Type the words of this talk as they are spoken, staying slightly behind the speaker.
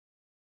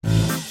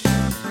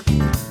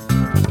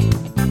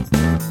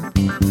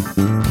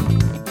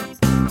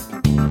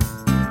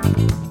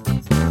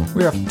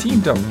We have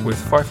teamed up with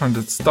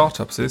 500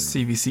 Startups'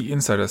 CVC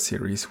Insider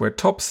series, where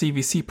top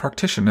CVC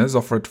practitioners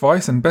offer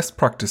advice and best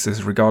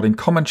practices regarding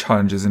common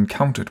challenges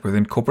encountered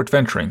within corporate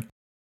venturing.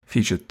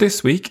 Featured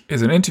this week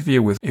is an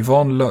interview with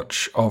Yvonne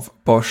Lutsch of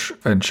Bosch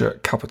Venture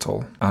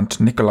Capital and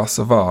Nicolas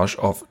Savage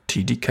of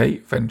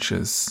TDK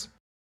Ventures.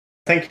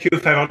 Thank you,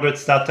 500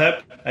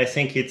 Startup. I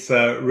think it's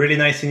a really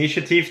nice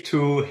initiative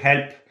to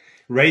help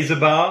raise the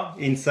bar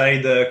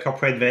inside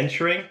corporate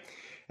venturing.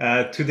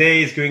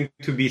 Today is going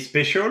to be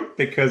special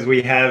because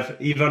we have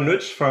Yvonne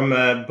Lutsch from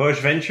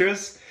Bosch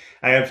Ventures.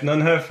 I have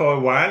known her for a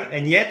while,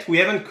 and yet we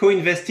haven't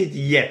co-invested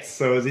yet.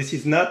 So this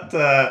is not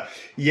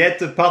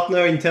yet a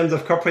partner in terms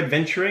of corporate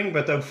venturing,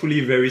 but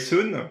hopefully very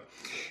soon.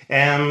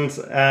 And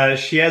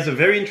she has a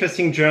very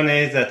interesting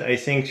journey that I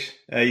think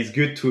is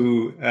good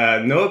to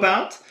know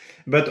about,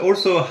 but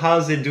also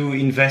how they do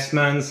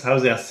investments, how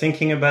they are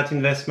thinking about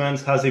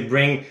investments, how they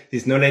bring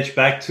this knowledge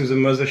back to the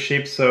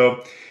mothership.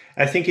 So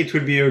I think it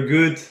will be a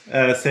good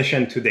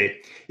session today.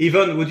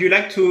 Yvonne, would you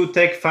like to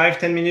take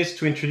 5-10 minutes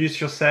to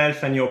introduce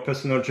yourself and your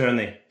personal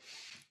journey?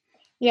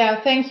 Yeah,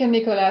 thank you,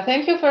 Nicola.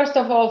 Thank you, first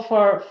of all,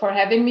 for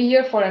having me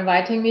here, for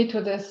inviting me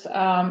to this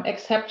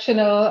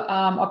exceptional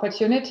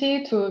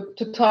opportunity to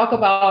talk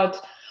about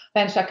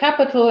venture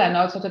capital and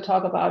also to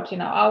talk about,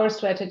 our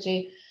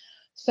strategy.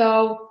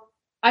 So,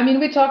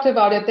 we talked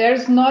about it.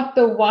 There's not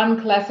the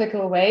one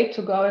classical way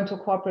to go into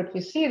corporate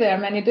VC. There are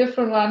many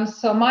different ones.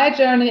 So my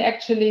journey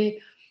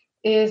actually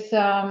is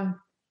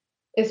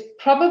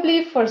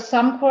probably for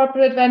some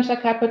corporate venture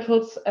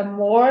capitals a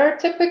more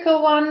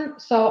typical one.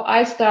 So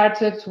I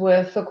started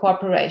with a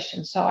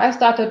corporation. So I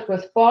started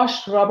with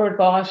Bosch, Robert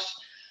Bosch,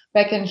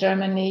 back in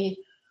Germany,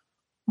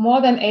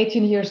 more than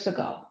 18 years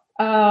ago.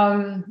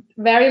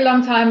 Very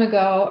long time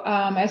ago.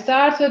 I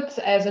started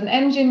as an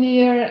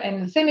engineer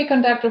in the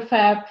semiconductor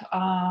fab.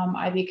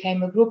 I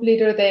became a group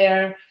leader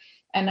there,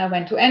 and I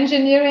went to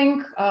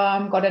engineering,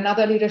 got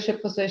another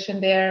leadership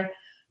position there.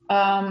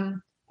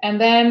 And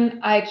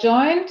then I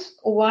joined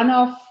one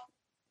of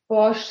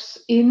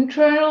Bosch's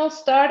internal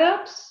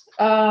startups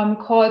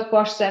called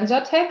Bosch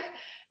Sensortech.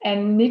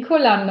 And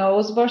Nicola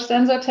knows Bosch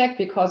Sensortech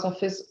because of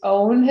his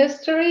own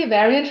history.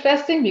 Very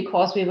interesting,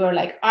 because we were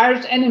like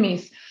arch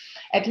enemies,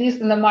 at least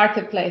in the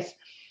marketplace.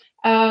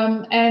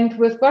 And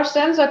with Bosch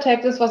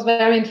Sensortech, this was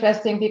very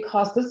interesting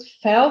because this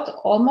felt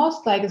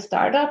almost like a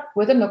startup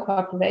within a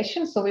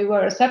corporation. So we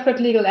were a separate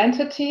legal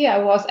entity. I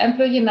was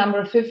employee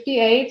number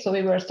 58, so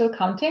we were still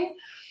counting.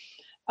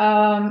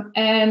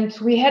 And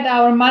we had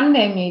our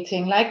Monday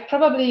meeting, like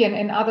probably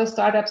in other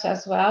startups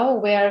as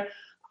well, where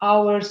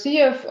our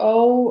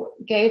CFO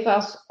gave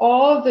us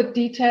all the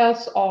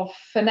details of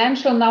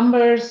financial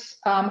numbers,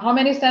 how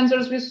many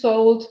sensors we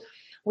sold,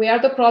 where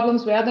are the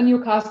problems, where are the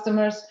new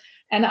customers.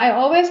 And I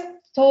always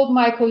told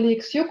my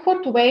colleagues, you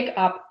could wake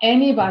up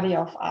anybody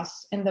of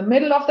us in the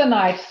middle of the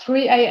night,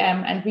 3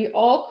 a.m., and we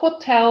all could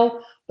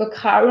tell the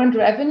current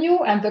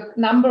revenue and the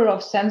number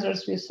of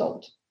sensors we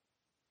sold.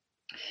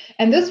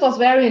 And this was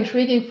very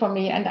intriguing for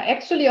me, and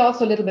actually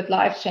also a little bit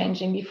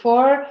life-changing.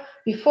 Before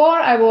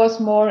I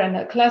was more in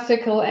a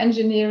classical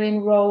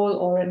engineering role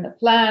or in a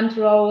plant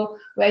role,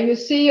 where you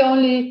see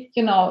only,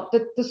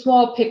 the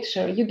small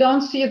picture. You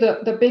don't see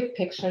the big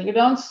picture. You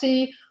don't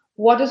see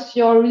what is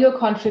your real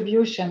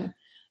contribution.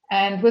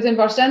 And within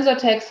Bosch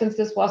Sensortech, since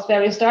this was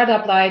very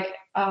startup-like,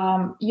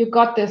 you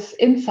got this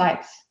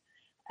insights.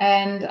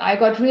 And I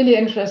got really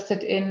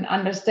interested in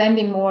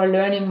understanding more,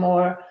 learning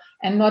more,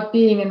 and not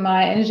being in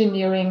my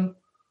engineering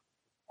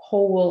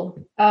hole.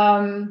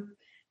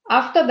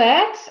 After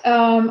that,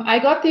 I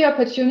got the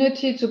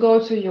opportunity to go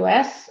to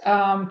US,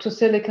 to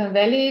Silicon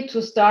Valley,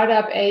 to start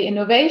up a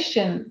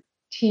innovation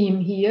team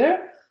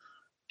here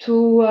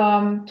to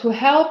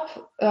help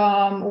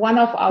one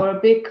of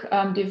our big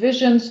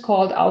divisions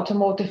called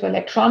automotive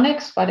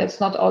electronics, but it's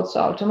not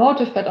also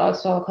automotive, but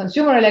also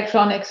consumer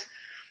electronics,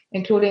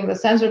 including the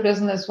sensor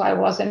business I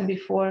was in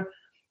before,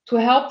 to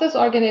help this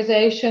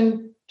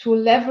organization to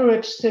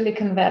leverage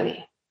Silicon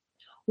Valley,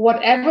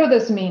 whatever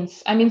this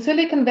means.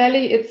 Silicon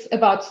Valley, it's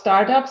about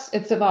startups,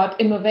 it's about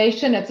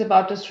innovation, it's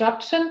about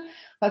disruption,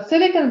 but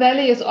Silicon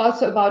Valley is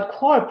also about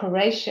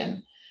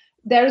cooperation.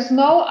 There is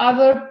no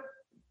other,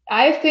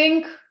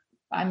 I'm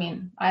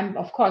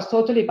of course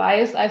totally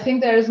biased. I think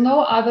there is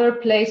no other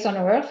place on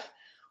earth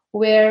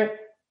where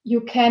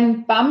you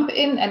can bump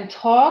in and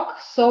talk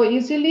so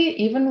easily,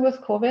 even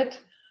with COVID,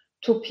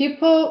 to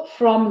people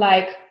from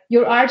like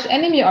your arch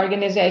enemy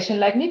organization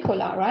like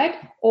Nicola, right?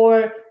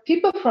 Or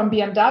people from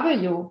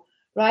BMW,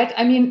 right?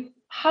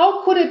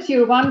 How could a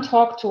tier one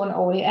talk to an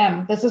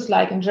OEM? This is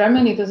like in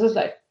Germany, this is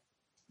the,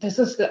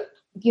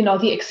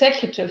 the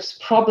executives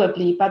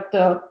probably, but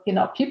the,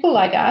 people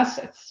like us,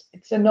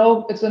 it's a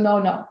no.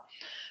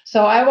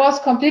 So I was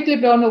completely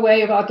blown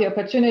away about the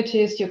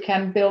opportunities you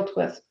can build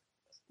with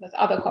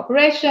other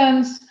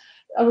corporations,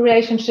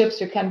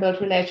 relationships, you can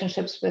build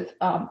relationships with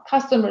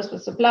customers,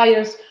 with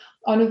suppliers,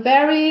 on a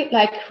very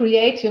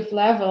creative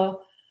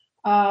level,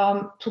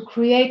 to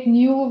create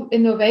new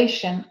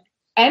innovation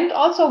and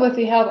also with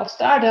the help of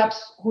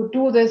startups who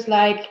do this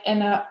like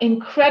in an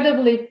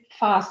incredibly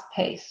fast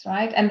pace,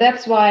 right? And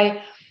that's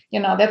why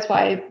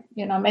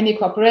many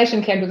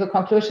corporations came to the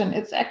conclusion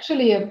it's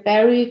actually a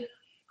very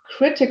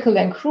critical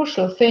and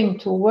crucial thing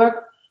to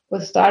work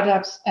with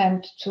startups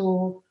and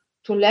to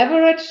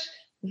leverage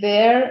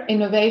their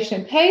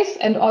innovation pace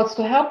and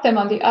also help them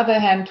on the other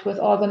hand with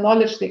all the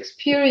knowledge, the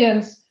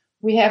experience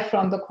we have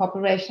from the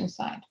corporation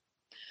side.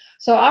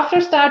 So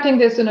after starting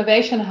this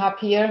innovation hub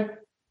here,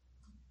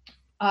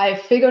 I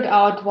figured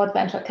out what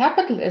venture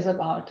capital is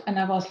about. And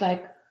I was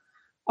like,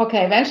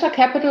 okay, venture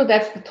capital,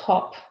 that's the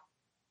top,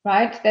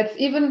 right? That's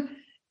even,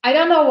 I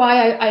don't know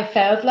why I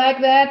felt like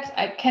that.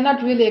 I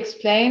cannot really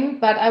explain,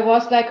 but I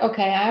was like,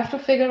 okay, I have to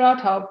figure out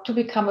how to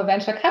become a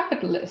venture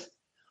capitalist.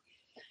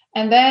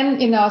 And then,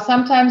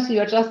 sometimes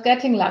you're just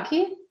getting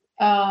lucky,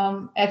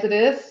 as it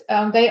is.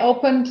 They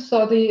opened,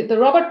 so the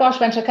Robert Bosch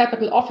Venture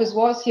Capital office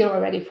was here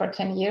already for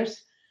 10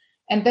 years.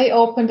 And they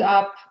opened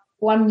up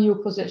one new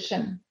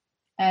position.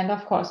 And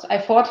of course, I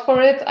fought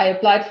for it, I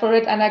applied for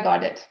it, and I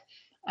got it.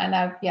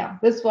 And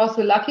this was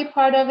the lucky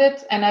part of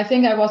it. And I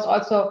think I was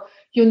also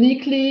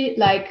uniquely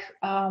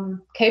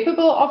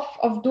capable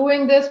of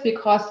doing this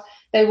because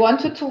they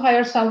wanted to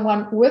hire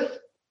someone with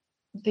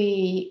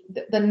the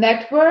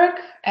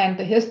network and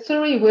the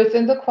history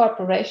within the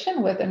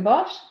corporation, within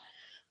Bosch,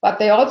 but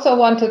they also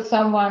wanted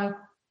someone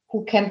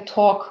who can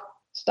talk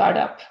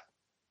startup,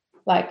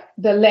 like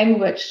the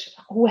language,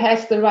 who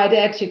has the right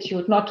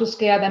attitude, not to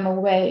scare them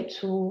away,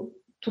 to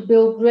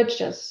build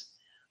bridges.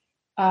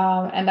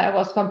 And I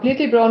was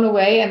completely blown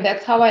away, and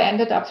that's how I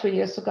ended up 3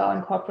 years ago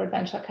in corporate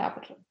venture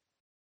capital.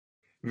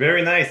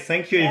 Very nice.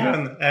 Thank you,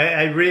 Yvonne.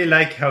 I really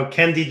like how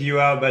candid you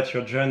are about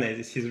your journey.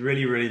 This is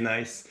really, really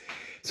nice.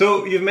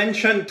 So you've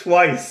mentioned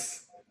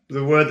twice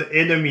the word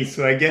enemy,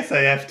 so I guess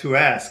I have to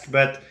ask,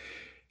 but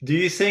do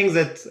you think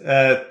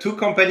that two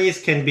companies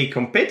can be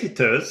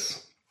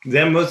competitors?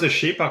 Their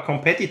mothership are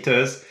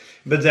competitors,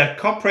 but their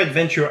corporate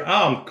venture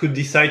arm could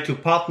decide to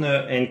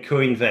partner and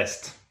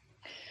co-invest?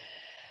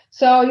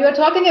 So you're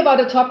talking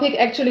about a topic,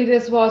 actually,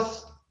 this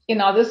was,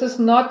 this is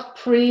not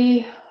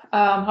we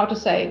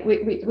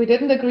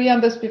didn't agree on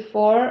this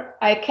before.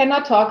 I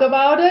cannot talk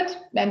about it,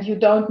 and you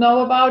don't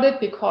know about it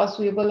because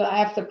we will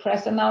have the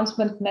press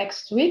announcement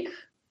next week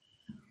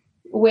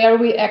where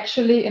we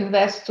actually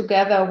invest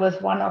together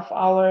with one of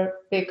our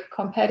big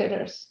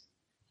competitors.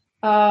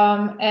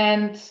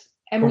 And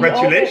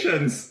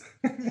congratulations.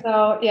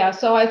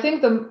 So I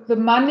think the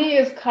money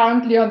is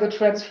currently on the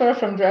transfer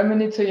from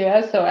Germany to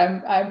US, so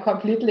I'm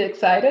completely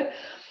excited.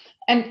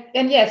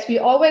 And yes, we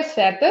always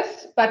said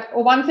this, but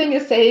one thing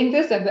is saying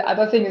this and the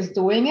other thing is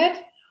doing it.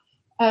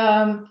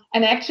 And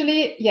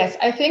actually, yes,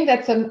 I think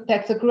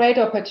that's a great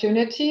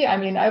opportunity. I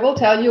mean, I will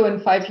tell you in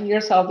 5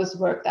 years how this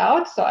worked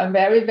out. So I'm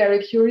very,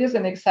 very curious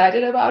and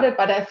excited about it,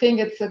 but I think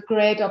it's a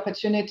great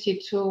opportunity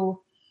to,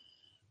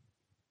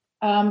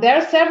 there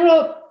are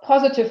several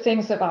positive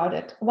things about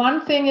it.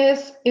 One thing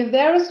is, if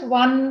there is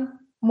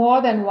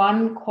more than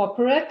one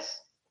corporate,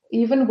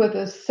 even with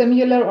a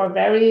similar or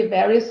very,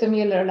 very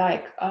similar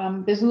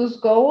business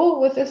goal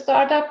with a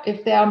startup,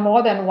 if there are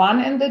more than one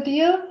in the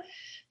deal,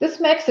 this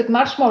makes it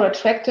much more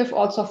attractive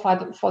also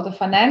for the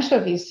financial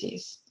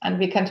VCs. And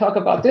we can talk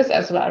about this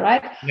as well,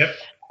 right? Yep.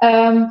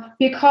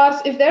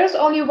 Because if there's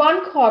only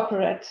one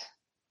corporate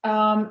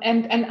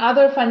and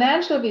other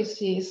financial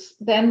VCs,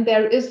 then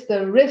there is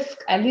the risk,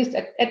 at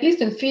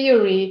least in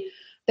theory,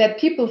 that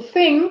people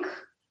think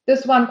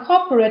this one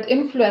corporate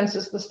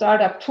influences the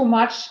startup too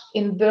much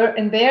in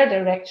their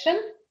direction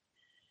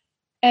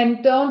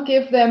and don't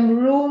give them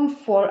room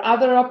for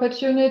other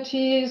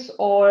opportunities,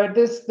 or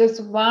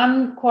this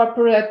one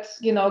corporate,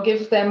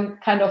 gives them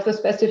kind of the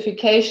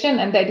specification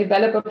and they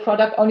develop a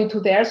product only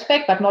to their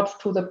spec, but not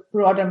to the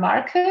broader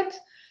market.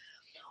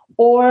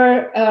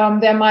 Or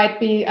there might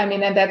be, and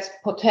that's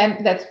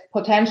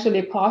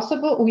potentially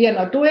possible. We are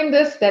not doing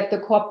this, that the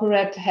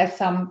corporate has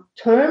some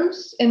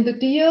terms in the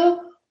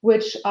deal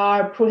which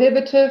are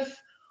prohibitive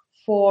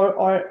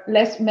or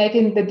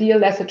making the deal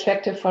less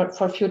attractive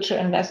for future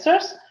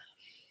investors,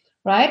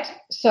 right?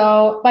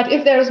 So, but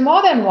if there is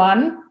more than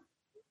one,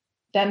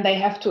 then they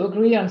have to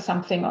agree on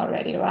something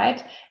already,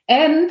 right?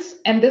 And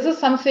this is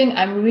something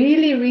I'm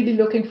really, really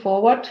looking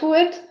forward to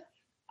it.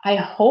 I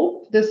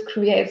hope this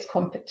creates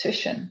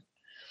competition.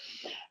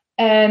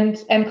 And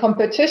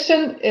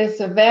competition is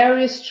a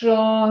very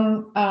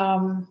strong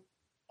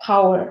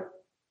power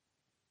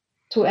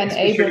to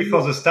enable. Especially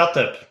for the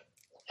startup.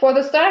 For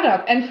the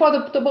startup and for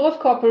the both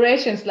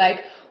corporations,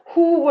 like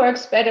who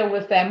works better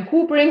with them,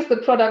 who brings the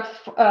product,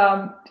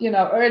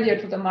 earlier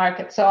to the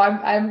market. So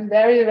I'm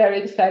very, very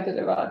excited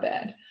about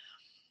that.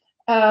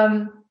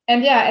 I'm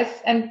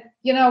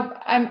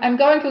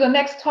going to the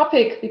next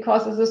topic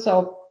because this is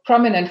so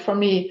prominent for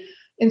me.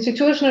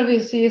 Institutional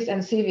VCs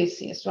and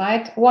CVCs,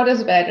 right? What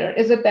is better?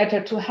 Is it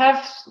better to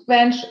have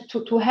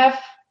to have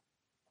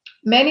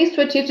many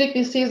strategic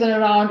VCs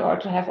around, or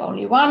to have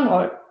only one?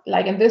 Or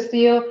like in this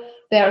deal,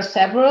 there are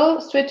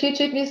several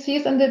strategic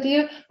VCs in the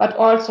deal, but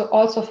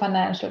also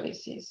financial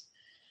VCs.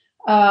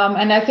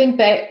 And I think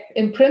that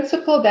in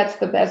principle, that's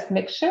the best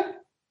mixture.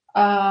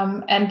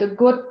 And the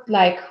good,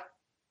 like,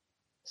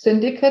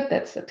 syndicate,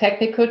 that's a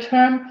technical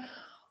term,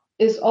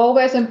 is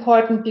always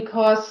important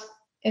because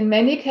in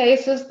many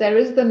cases, there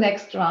is the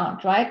next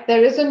round, right?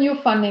 There is a new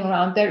funding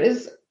round. There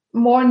is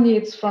more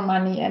needs for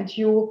money, and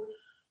you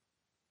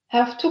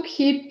have to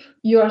keep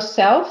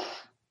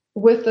yourself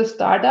with the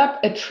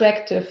startup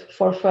attractive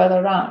for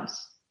further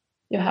rounds.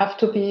 You have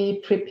to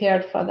be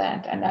prepared for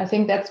that. And I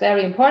think that's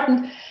very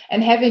important.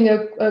 And having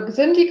a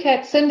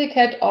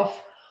syndicate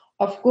of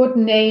good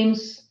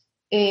names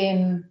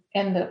in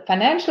the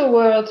financial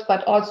world,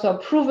 but also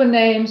proven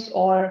names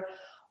or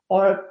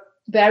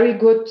very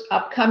good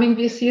upcoming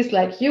VCs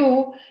like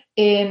you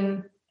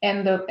in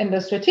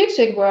the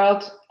strategic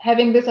world,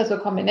 having this as a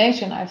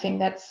combination, I think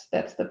that's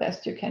the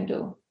best you can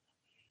do.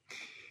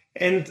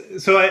 And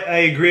so I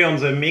agree on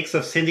the mix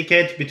of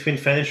syndicate between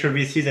financial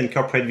VCs and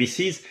corporate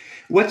VCs.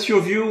 What's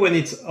your view when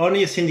it's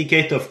only a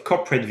syndicate of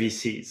corporate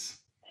VCs?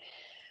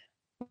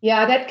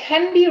 Yeah, that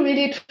can be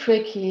really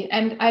tricky.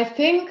 And I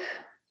think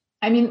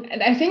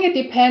it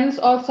depends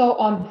also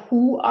on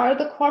who are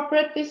the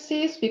corporate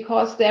VCs,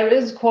 because there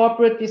is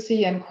corporate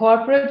VC and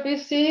corporate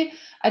VC.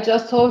 I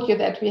just told you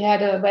that we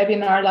had a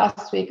webinar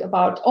last week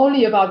about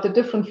the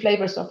different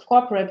flavors of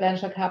corporate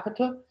venture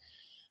capital.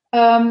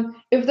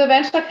 If the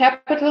venture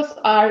capitals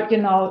are,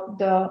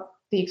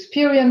 the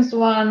experienced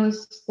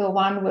ones, the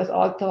one with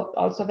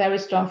also very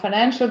strong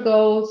financial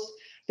goals,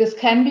 this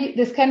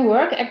can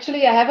work.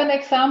 Actually, I have an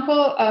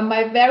example.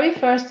 My very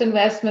first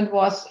investment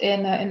was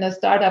in a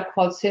startup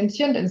called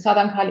Sentient in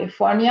Southern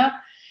California,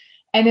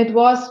 and it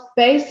was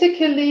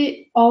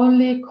basically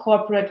only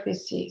corporate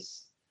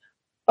VCs,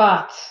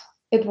 but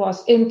it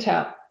was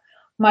Intel,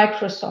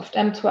 Microsoft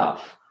M12,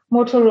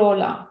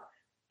 Motorola,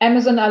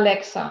 Amazon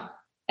Alexa,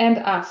 and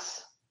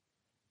us.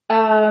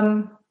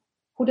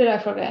 Who did I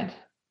forget?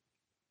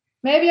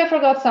 Maybe I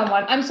forgot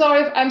someone. I'm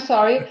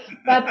sorry.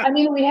 But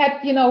we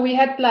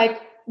had like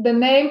the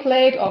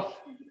nameplate of,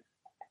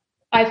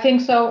 I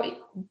think so,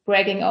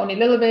 bragging only a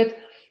little bit,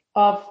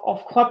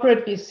 of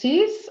corporate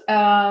VCs.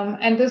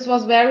 And this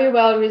was very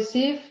well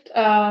received.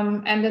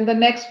 And in the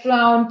next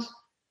round,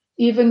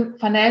 even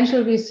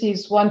financial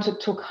VCs wanted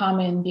to come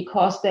in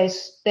because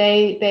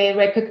they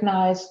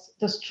recognized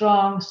the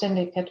strong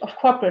syndicate of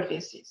corporate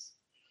VCs.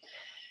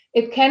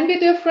 It can be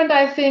different,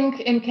 I think,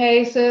 in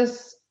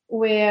cases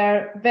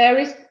where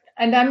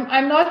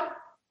I'm not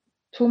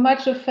too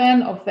much a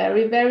fan of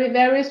very, very,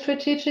 very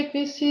strategic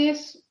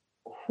VCs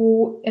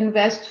who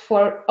invest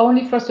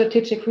only for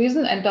strategic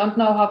reason and don't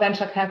know how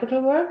venture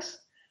capital works.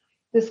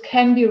 This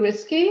can be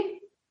risky.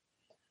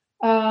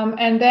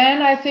 And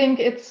then I think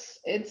it's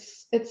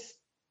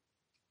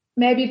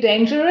maybe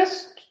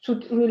dangerous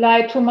to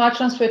rely too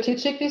much on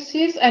strategic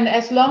VCs. And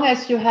as long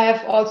as you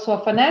have also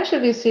financial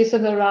VCs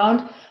in the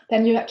round,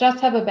 then you just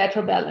have a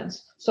better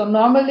balance. So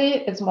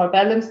normally it's more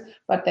balanced,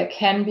 but there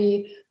can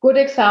be good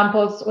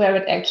examples where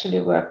it actually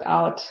worked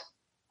out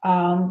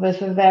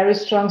with a very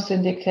strong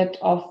syndicate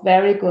of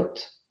very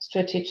good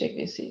strategic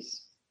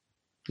VCs.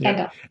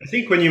 Yeah. I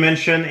think when you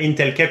mention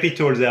Intel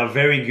Capital, they are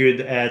very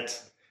good at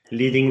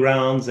leading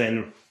rounds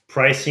and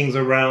pricing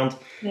the round.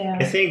 Yeah.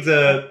 I think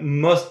the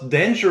most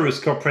dangerous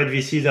corporate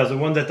VCs are the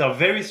ones that are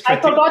very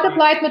strategic. I forgot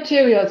Applied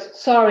Materials.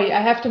 Sorry,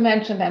 I have to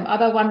mention them.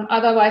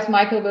 Otherwise,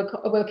 Michael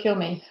will kill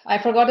me. I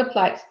forgot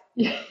Applied.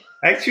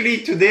 Actually,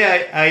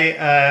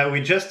 today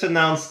we just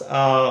announced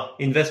our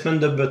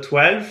investment number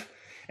 12,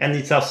 and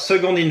it's our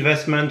second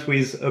investment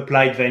with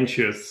Applied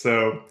Ventures.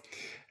 So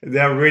they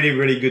are really,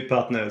 really good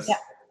partners.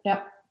 Yeah.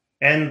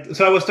 And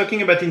so I was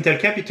talking about Intel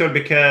Capital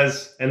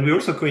and we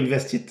also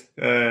co-invested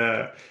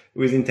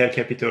with Intel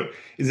Capital.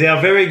 They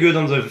are very good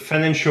on the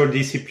financial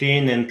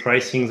discipline and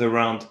pricing the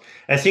round.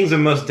 I think the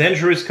most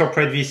dangerous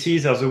corporate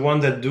VCs are the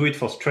ones that do it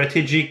for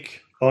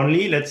strategic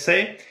only, let's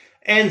say,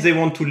 and they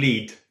want to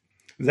lead.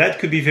 That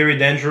could be very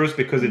dangerous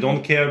because they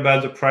don't care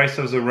about the price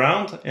of the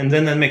round, and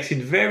then that makes it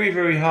very,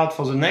 very hard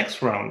for the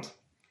next round.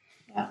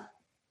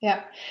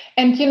 Yeah.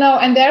 And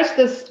and there's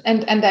this,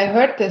 and I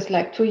heard this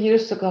like 2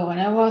 years ago, and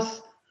I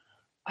was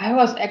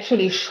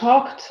actually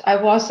shocked. I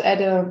was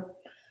at a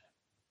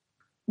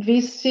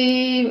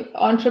VC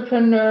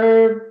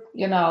entrepreneur,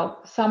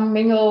 some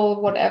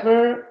mingle,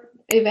 whatever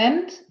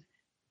event.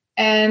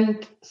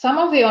 And some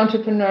of the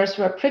entrepreneurs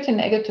were pretty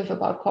negative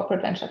about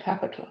corporate venture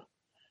capital.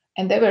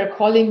 And they were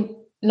calling,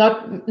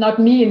 not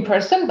me in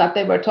person, but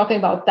they were talking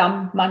about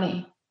dumb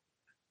money.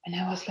 And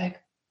I was like,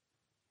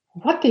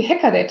 what the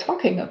heck are they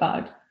talking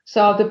about?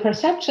 So the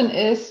perception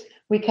is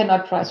we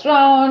cannot price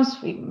rounds.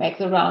 We make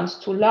the rounds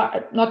too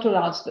large, not too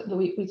large.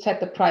 We set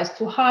the price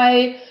too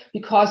high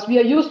because we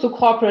are used to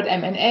corporate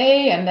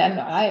M&A. And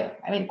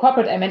then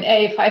corporate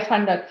M&A,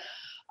 500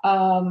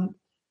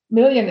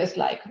 million is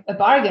like a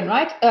bargain,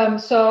 right?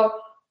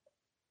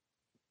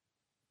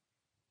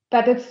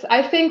 But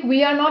I think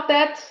we are not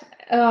that.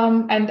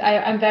 And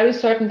I'm very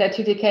certain that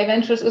TDK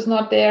Ventures is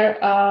not there.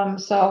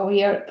 So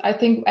we are, I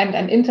think,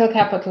 and Intel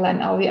Capital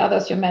and all the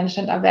others you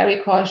mentioned are very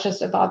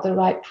cautious about the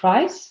right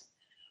price.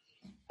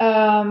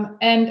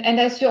 And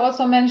as you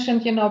also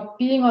mentioned,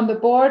 being on the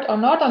board or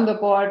not on the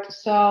board.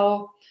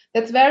 So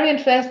that's very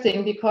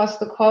interesting because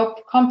the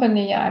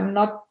company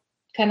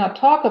cannot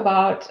talk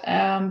about,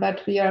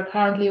 but we are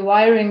currently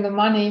wiring the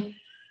money.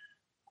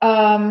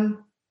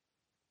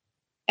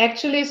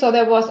 Actually, so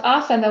there was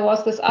us and there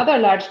was this other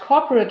large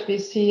corporate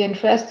VC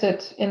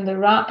interested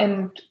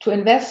to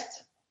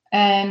invest.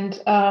 And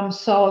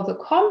so the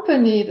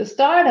company, the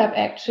startup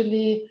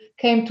actually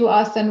came to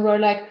us and were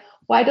like,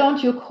 why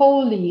don't you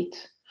co-lead?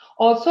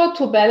 Also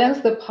to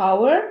balance the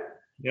power.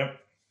 Yep.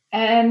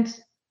 And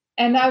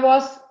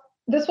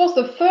this was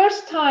the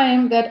first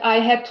time that I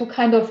had to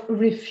kind of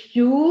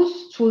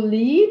refuse to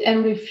lead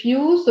and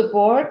refuse the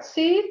board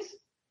seat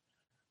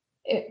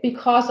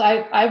because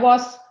I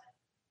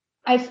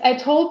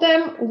told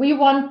them we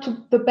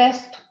want the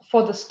best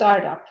for the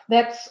startup.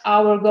 That's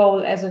our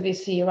goal as a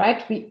VC,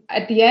 right?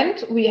 At the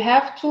end, we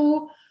have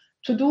to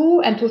do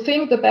and to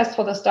think the best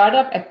for the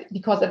startup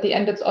because at the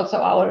end, it's also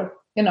our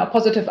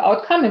positive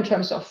outcome in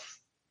terms of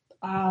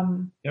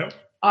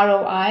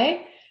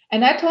ROI.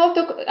 And I told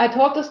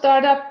the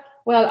startup,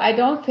 well, I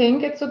don't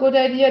think it's a good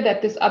idea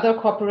that this other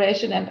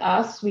corporation and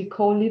us, we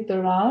co-lead the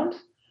round.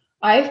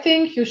 I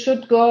think you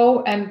should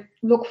go and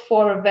look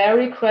for a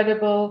very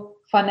credible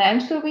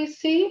financial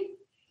VC.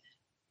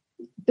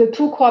 The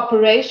two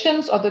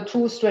corporations or the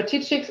two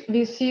strategic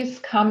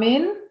VCs come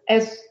in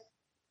as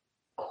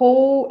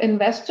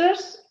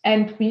co-investors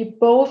and we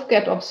both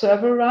get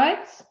observer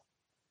rights.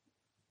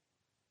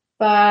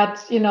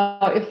 But,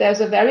 if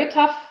there's a very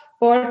tough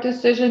board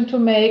decision to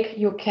make,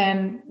 you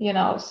can,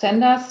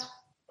 send us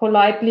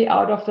politely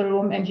out of the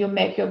room and you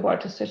make your board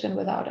decision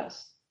without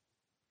us.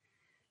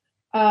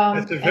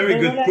 That's a very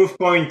good proof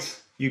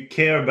point. You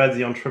care about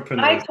the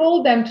entrepreneurs. I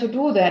told them to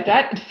do that.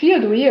 That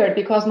felt weird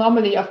because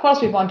normally, of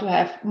course, we want to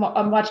have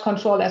as much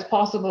control as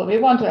possible. We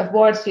want to have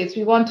board seats.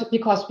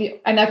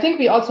 And I think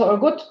we also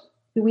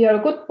we are a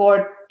good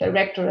board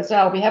director as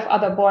well. We have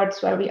other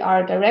boards where we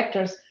are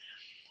directors.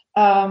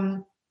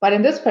 But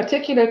in this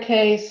particular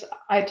case,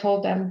 I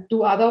told them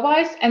do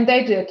otherwise, and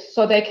they did.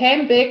 So they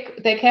came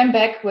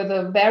back with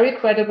a very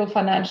credible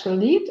financial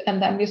lead, and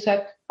then we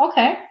said,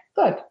 okay,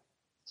 good.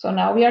 So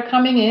now we are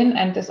coming in,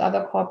 and this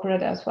other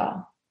corporate as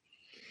well.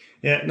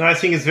 Yeah, no, I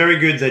think it's very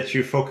good that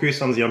you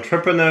focus on the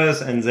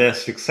entrepreneurs and their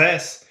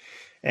success.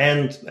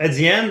 And at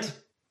the end,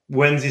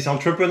 when this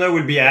entrepreneur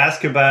will be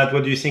asked about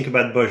what do you think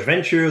about Bosch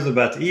Ventures,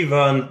 about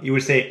Yvonne, he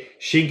will say,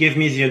 she gave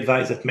me the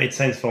advice that made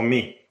sense for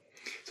me.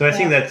 So I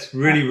think that's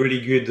really,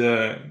 really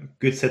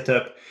good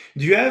setup.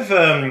 Do you have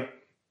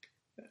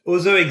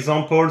other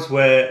examples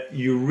where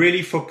you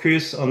really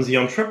focus on the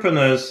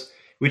entrepreneurs,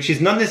 which is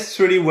not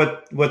necessarily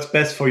what's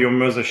best for your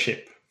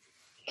mothership?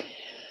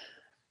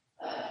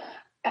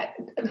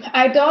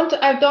 I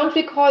don't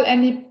recall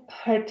any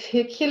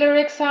particular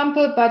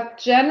example, but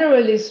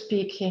generally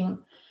speaking,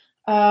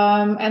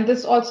 and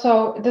this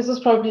is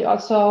probably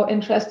also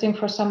interesting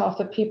for some of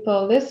the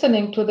people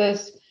listening to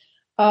this.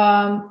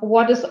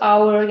 What is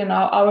our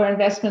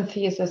investment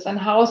thesis and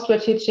how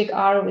strategic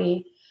are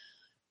we?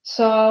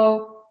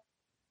 So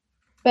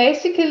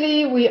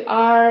basically, we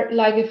are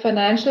like a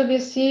financial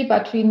VC,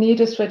 but we need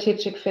a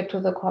strategic fit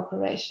to the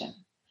corporation.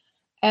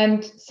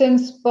 And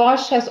since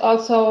Bosch has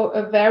also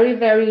a very,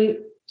 very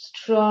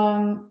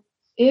strong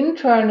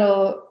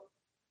internal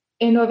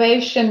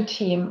innovation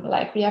team,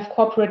 like we have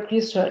corporate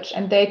research,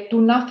 and they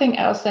do nothing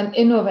else than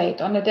innovate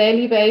on a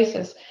daily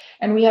basis.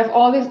 And we have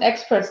all these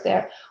experts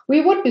there.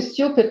 We would be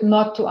stupid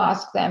not to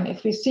ask them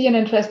if we see an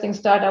interesting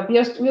startup.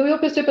 We will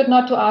be stupid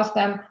not to ask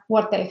them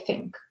what they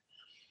think,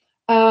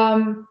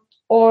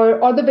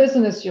 or the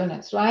business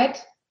units,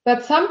 right?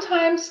 But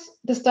sometimes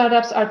the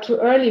startups are too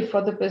early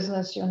for the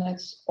business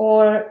units,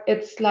 or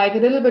it's like a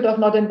little bit of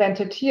not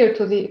invented here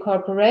to the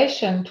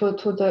corporation, to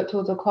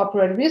the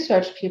corporate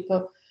research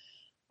people.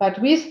 But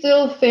we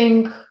still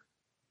think,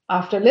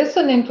 after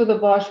listening to the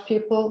Bosch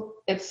people,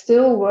 it's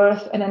still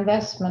worth an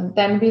investment.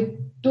 Then we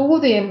do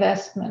the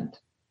investment.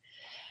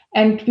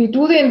 And we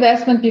do the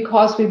investment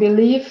because we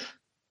believe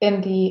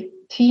in the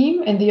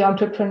team, in the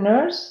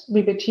entrepreneurs.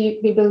 We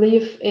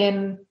believe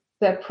in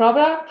the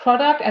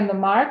product and the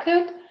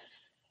market.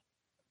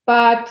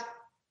 But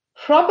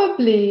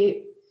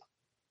probably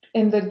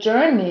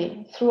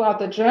throughout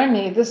the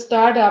journey, the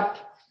startup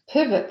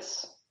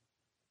pivots.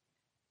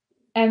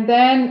 And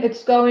then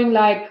it's going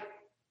like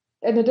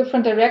in a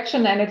different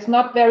direction, and it's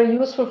not very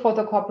useful for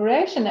the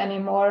corporation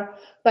anymore.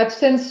 But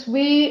since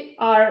we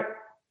are,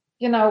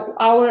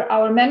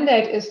 our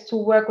mandate is to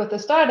work with the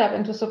startup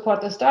and to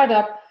support the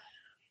startup,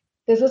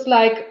 this is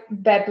like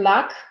bad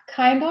luck,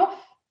 kind of,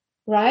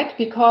 right?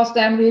 Because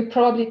then we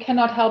probably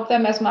cannot help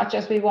them as much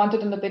as we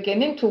wanted in the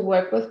beginning to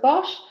work with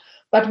Bosch,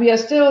 but we are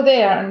still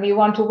there and we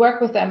want to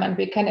work with them, and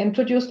we can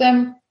introduce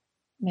them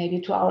maybe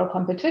to our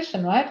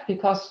competition, right?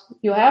 Because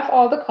you have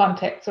all the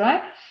contacts,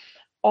 right?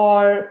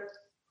 Or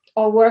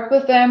work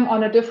with them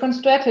on a different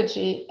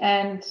strategy.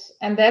 And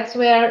that's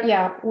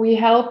where, we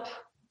help,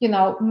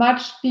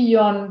 much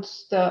beyond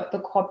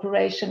the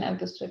corporation and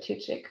the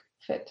strategic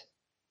fit.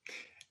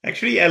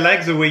 Actually, I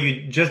like the way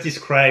you just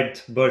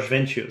described Bosch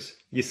Ventures.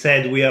 You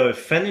said we are a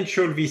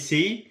financial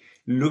VC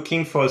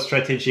looking for a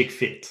strategic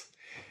fit.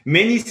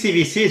 Many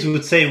CVCs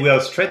would say we are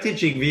a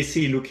strategic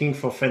VC looking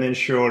for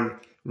financial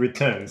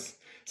returns.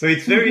 So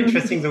it's very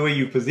interesting the way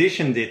you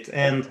positioned it.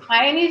 And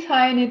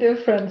tiny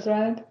difference,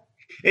 right?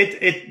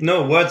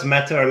 No, words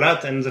matter a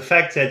lot. And the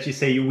fact that you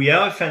say we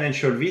are a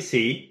financial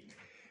VC,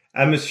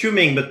 I'm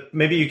assuming, but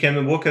maybe you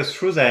can walk us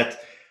through that.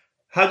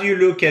 How do you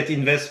look at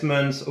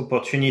investments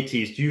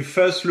opportunities? Do you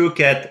first look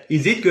at,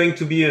 is it going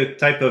to be a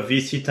type of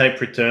VC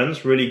type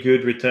returns, really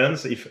good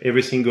returns if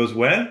everything goes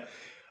well?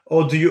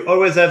 Or do you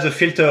always have the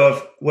filter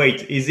of,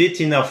 wait, is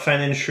it in our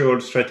financial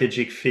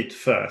strategic fit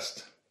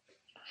first?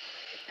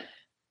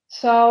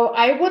 So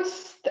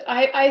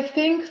I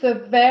think the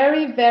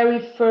very, very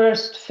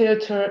first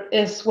filter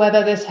is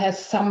whether this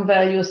has some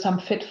value, some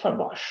fit for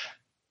Bosch,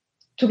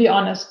 to be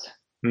honest.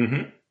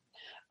 Mm-hmm.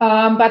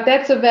 But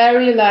that's a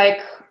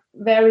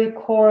very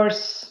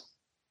coarse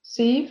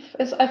sieve,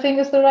 I think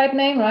is the right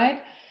name,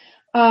 right?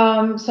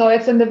 So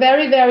it's in the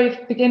very, very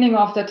beginning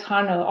of the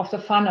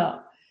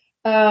funnel.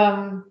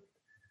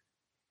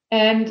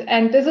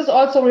 And this is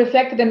also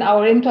reflected in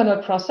our internal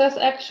process,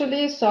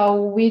 actually.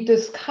 So we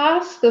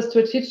discuss the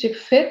strategic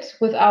fit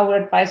with our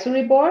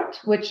advisory board,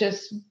 which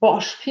is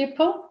Bosch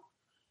people,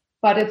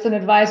 but it's an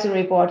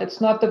advisory board. It's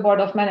not the board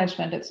of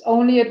management. It's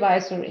only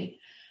advisory.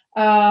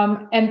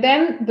 And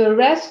then the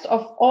rest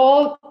of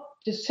all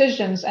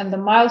decisions and the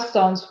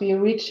milestones we are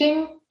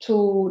reaching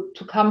to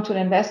come to an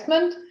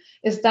investment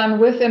is done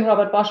within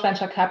Robert Bosch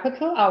Venture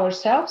Capital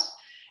ourselves.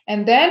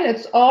 And then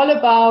it's all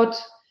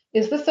about,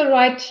 is this the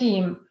right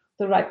team,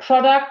 the right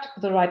product,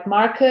 the right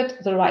market,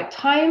 the right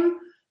time,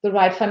 the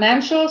right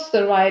financials,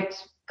 the right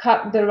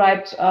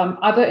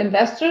other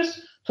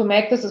investors to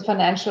make this a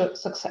financial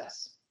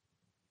success.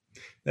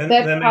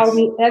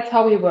 That's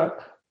how we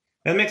work.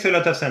 That makes a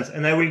lot of sense.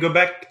 And I will go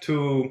back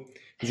to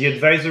the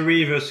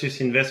advisory versus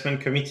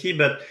investment committee,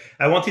 but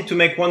I wanted to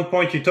make one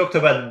point. You talked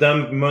about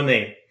dumb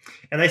money.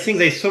 And I think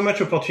there's so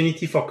much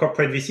opportunity for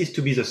corporate VCs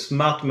to be the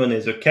smart money,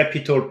 the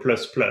capital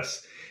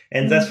plus.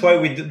 And that's why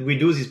we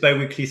do this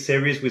biweekly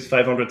series with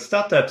 500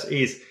 startups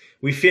is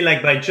we feel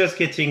like by just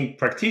getting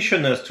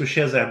practitioners to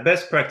share their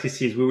best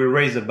practices, we will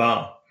raise the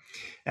bar.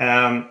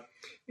 Can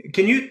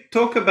you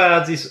talk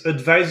about this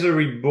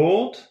advisory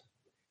board?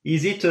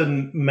 Is it a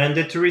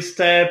mandatory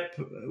step?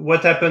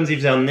 What happens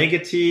if they're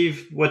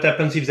negative? What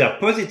happens if they're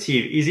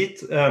positive? Is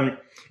it,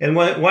 and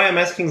why I'm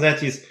asking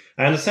that is,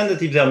 I understand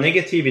that if they're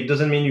negative, it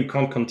doesn't mean you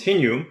can't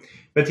continue.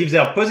 But if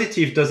they're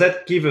positive, does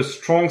that give a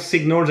strong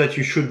signal that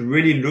you should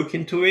really look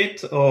into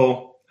it?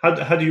 Or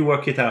how do you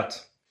work it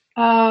out?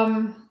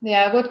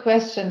 Yeah, good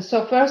question.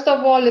 So first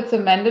of all, it's a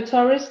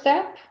mandatory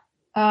step,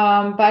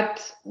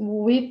 but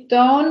we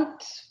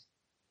don't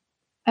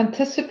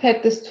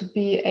anticipate this to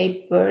be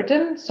a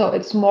burden. So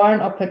it's more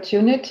an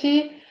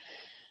opportunity.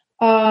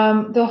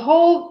 The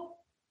whole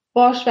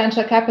Bosch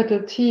Venture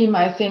Capital team,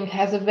 I think,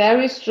 has a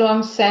very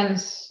strong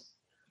sense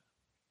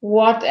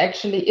what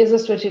actually is a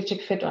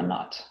strategic fit or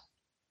not.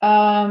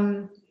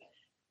 And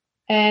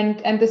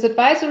this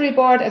advisory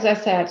board, as I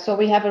said, so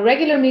we have a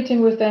regular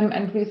meeting with them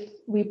and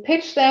we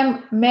pitch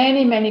them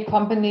many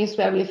companies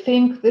where we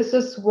think this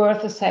is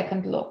worth a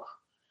second look.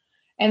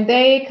 And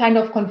they kind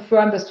of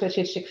confirm the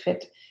strategic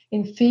fit.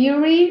 In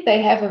theory,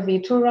 they have a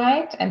veto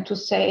right and to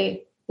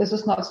say this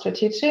is not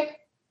strategic.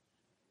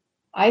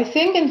 I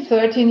think in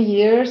 13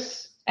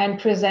 years and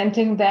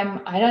presenting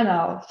them, I don't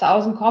know,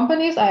 1,000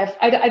 companies,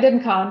 I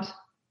didn't count.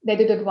 They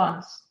did it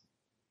once.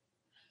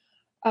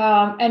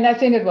 And I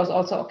think it was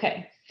also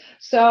okay.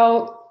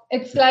 So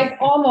it's like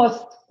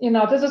almost,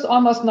 this is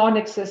almost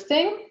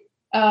non-existing.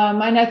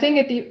 And I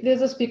think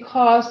this is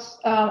because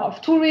of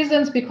two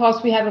reasons,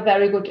 because we have a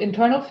very good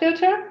internal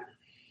filter.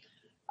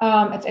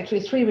 It's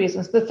actually three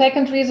reasons. The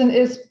second reason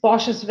is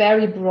Bosch is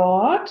very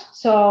broad.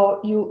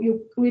 So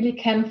you really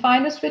can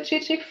find a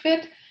strategic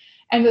fit.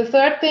 And the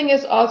third thing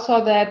is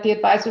also that the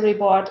advisory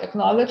board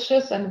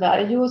acknowledges and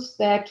values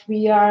that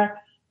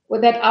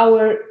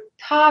our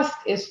task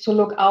is to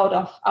look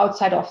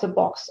outside of the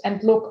box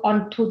and look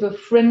onto the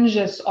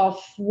fringes of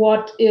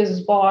what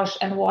is Bosch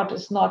and what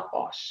is not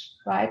Bosch,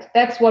 right?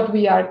 That's what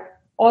we are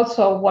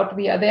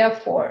there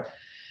for,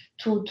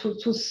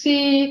 to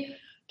see,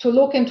 to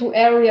look into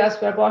areas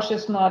where Bosch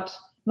is not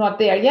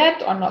there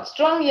yet or not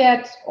strong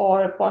yet,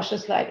 or Bosch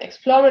is like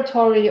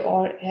exploratory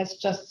or has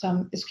just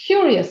is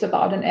curious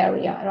about an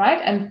area,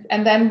 right?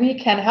 And then we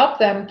can help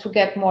them to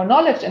get more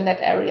knowledge in that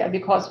area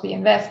because we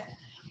invest.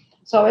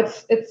 So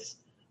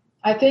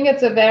I think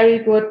it's a very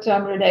good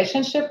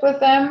relationship with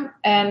them,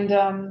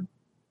 and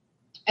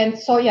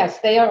so yes,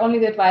 they are only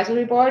the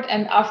advisory board,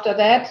 and after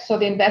that, so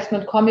the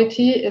investment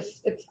committee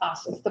it's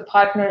us, it's the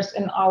partners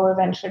in our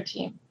venture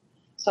team,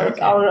 so okay.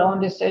 It's our own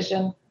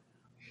decision.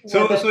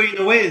 So in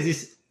a way,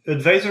 this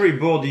advisory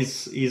board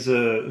is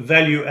a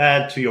value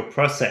add to your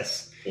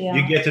process. Yeah.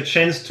 You get a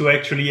chance to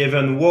actually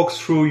even walk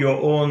through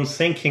your own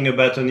thinking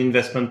about an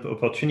investment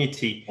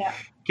opportunity. Yeah.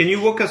 Can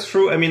you walk us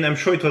through? I mean, I'm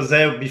sure it was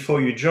there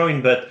before you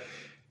joined, but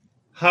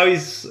how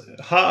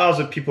are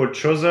the people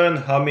chosen?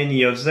 How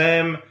many of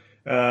them?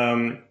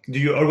 Do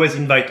you always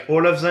invite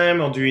all of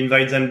them, or do you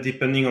invite them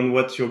depending on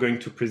what you're going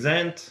to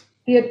present?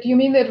 Do you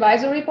mean the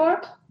advisory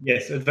board?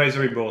 Yes,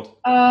 advisory board.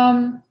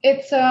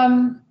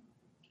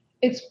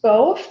 It's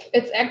both.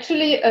 It's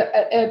actually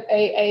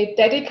a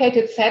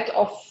dedicated set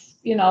of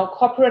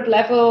corporate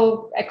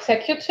level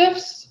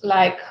executives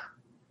like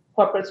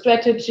corporate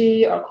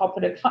strategy or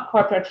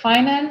corporate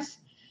finance.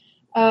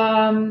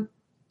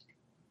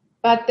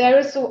 But there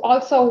is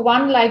also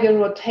one like a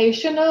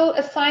rotational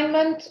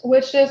assignment,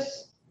 which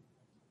is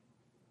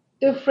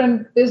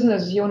different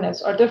business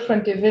units or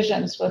different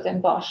divisions within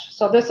Bosch.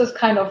 So this is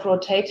kind of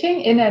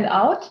rotating in and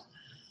out.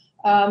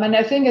 And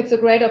I think it's a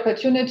great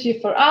opportunity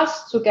for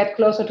us to get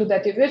closer to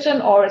that division,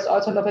 or it's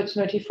also an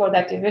opportunity for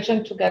that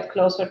division to get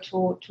closer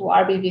to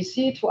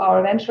RBVC, to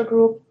our venture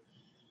group.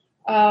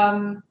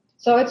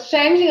 So it's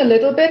changing a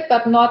little bit,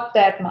 but not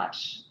that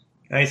much.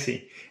 I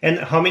see. And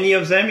how many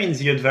of them in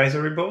the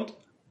advisory board?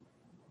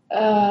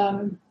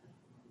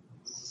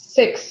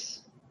 6.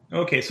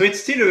 Okay, so it's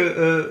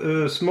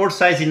still a small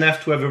size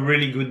enough to have a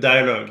really good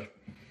dialogue.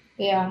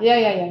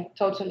 Yeah,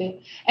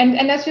 totally.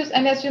 And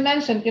as you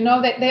mentioned,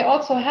 they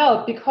also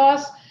help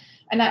because,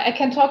 and I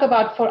can talk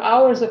about for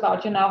hours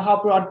about, how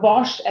broad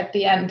Bosch at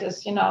the end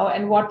is,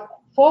 and what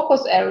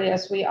focus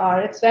areas we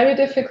are. It's very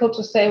difficult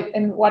to say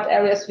in what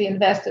areas we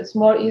invest. It's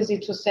more easy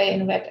to say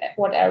in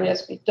what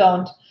areas we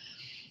don't.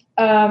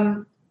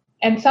 And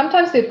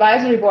sometimes the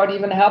advisory board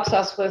even helps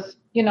us with,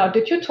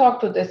 did you talk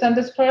to this and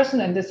this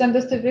person and this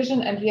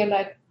division? And we are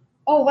like,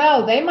 oh,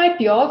 well, they might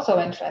be also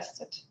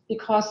interested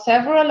because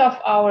several of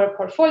our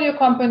portfolio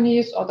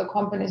companies or the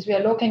companies we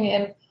are looking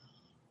in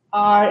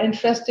are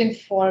interesting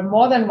for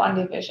more than one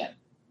division.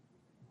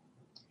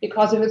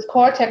 Because if it's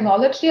core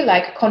technology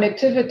like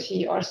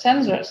connectivity or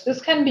sensors,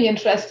 this can be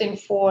interesting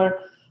for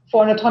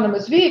an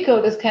autonomous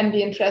vehicle. This can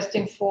be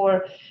interesting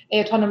for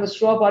an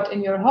autonomous robot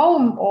in your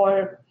home,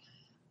 or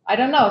I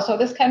don't know. So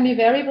this can be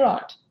very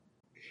broad.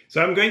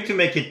 So I'm going to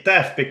make it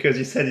tough because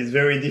you said it's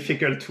very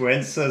difficult to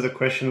answer the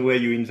question where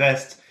you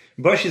invest.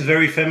 Bosch is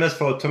very famous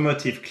for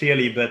automotive,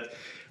 clearly, but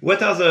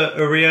what are the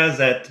areas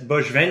that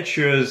Bosch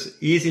Ventures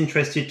is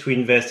interested to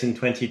invest in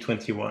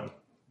 2021?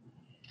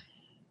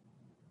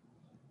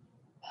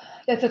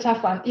 That's a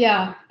tough one.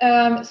 Yeah.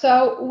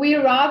 So we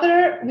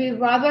rather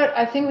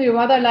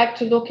like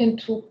to look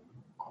into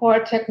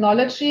core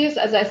technologies,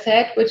 as I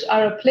said, which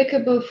are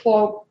applicable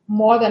for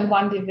more than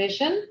one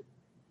division,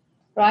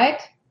 right?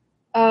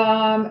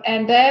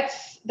 And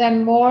that's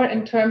then more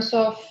in terms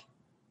of,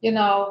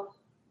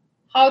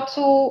 how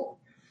to,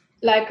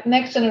 like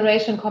next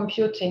generation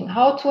computing,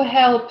 how to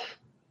help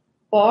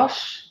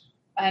Bosch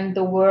and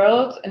the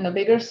world in a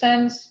bigger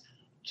sense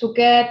to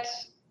get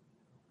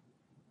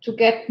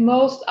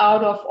most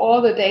out of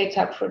all the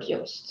data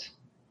produced.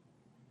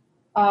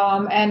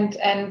 And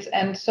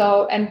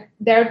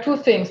there are two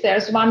things.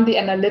 There's one, the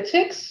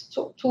analytics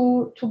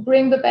to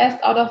bring the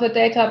best out of the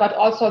data, but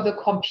also the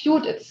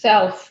compute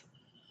itself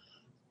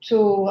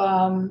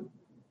to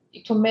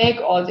make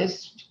all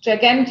these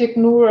gigantic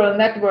neural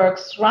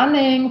networks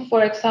running,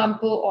 for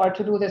example, or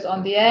to do this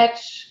on the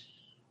edge.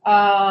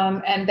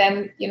 And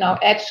then,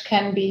 edge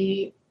can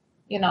be,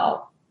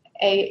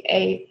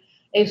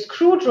 a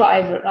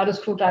screwdriver, not a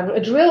screwdriver,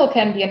 a drill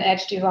can be an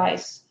edge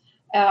device.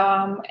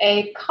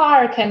 A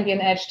car can be an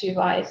edge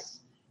device.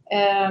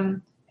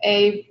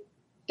 A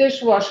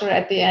dishwasher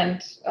at the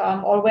end,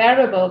 or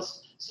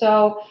wearables.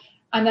 So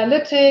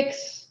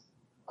analytics,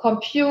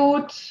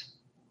 compute,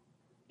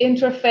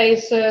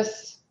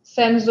 interfaces,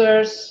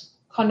 sensors,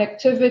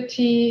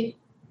 connectivity,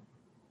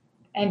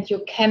 and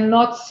you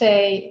cannot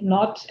say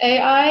not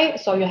AI,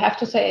 so you have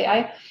to say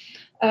AI.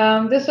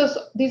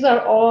 These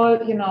are all,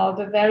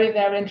 the very,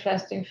 very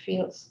interesting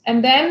fields.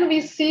 And then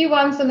we see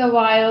once in a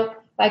while,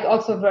 like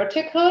also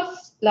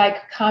verticals,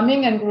 like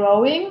coming and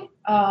growing.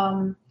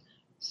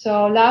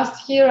 So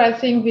last year, I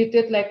think we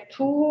did like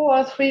 2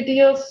 or 3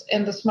 deals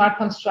in the smart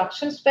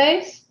construction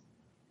space,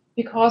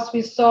 because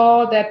we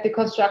saw that the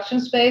construction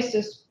space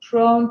is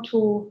prone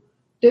to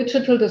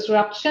digital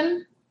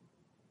disruption.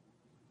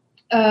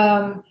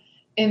 In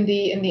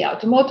the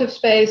automotive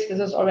space, this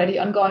is already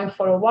ongoing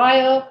for a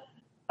while.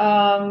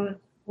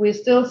 We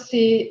still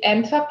see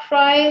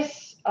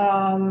enterprise,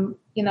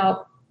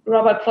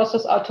 robot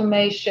process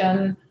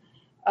automation,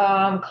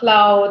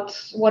 cloud,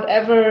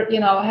 whatever,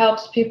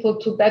 helps people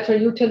to better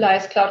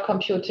utilize cloud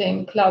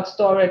computing, cloud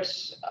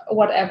storage,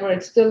 whatever.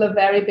 It's still a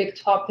very big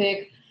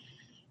topic.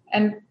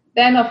 And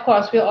then, of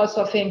course, we're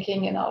also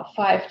thinking,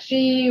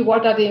 5G,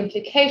 what are the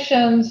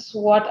implications?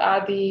 What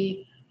are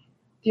the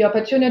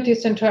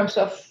opportunities in terms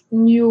of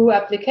new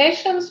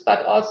applications,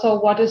 but also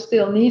what is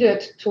still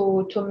needed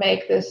to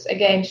make this a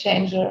game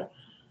changer?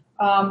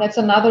 That's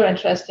another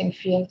interesting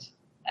field.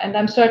 And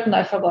I'm certain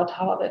I forgot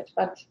half of it,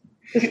 but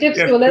this gives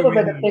you a little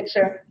bit of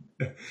picture.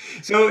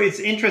 So it's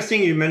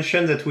interesting you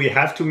mentioned that we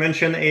have to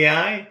mention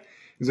AI.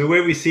 The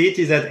way we see it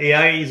is that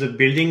AI is a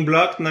building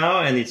block now,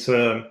 and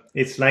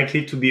it's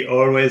likely to be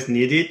always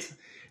needed.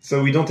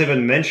 So we don't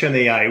even mention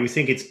AI. We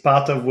think it's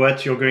part of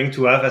what you're going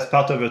to have as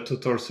part of a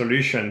total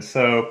solution.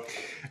 So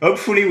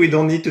hopefully we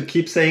don't need to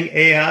keep saying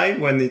AI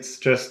when it's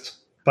just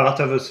part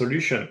of a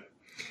solution.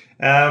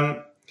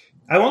 I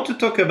want to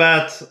talk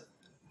about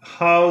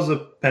how the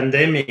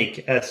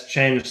pandemic has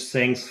changed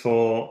things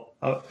for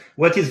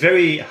what is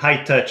very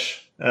high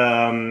touch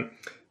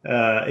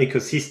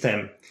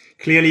ecosystem.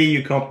 Clearly,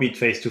 you can't meet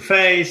face to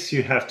face.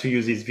 You have to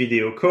use these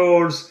video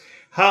calls.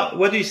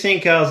 What do you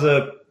think are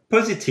the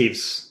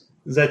positives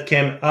that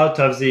came out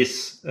of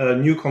these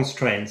new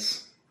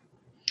constraints?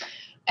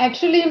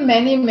 Actually,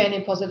 many,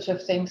 many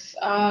positive things.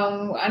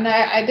 And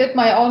I did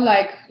my own,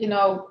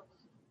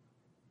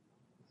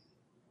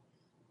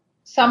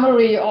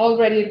 summary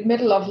already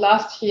middle of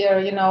last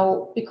year,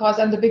 because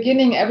in the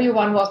beginning,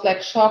 everyone was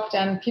like shocked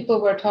and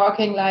people were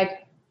talking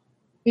like,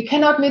 we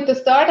cannot meet the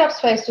startups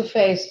face to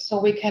face,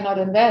 so we cannot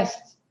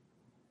invest.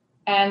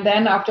 And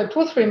then after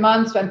 2-3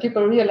 months, when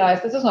people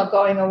realized this is not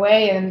going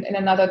away, and in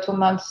another 2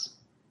 months,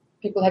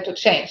 people had to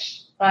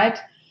change, right?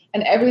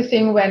 And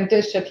everything went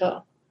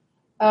digital.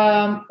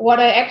 What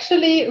I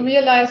actually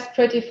realized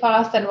pretty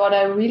fast and what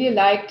I really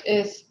liked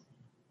is,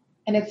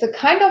 and it's a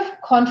kind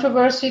of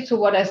controversy to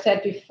what I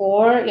said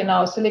before,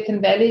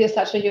 Silicon Valley is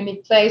such a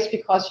unique place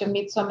because you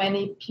meet so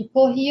many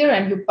people here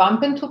and you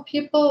bump into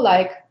people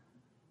like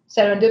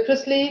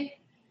serendipitously.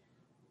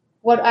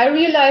 What I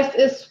realized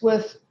is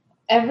with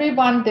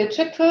everyone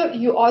digital,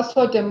 you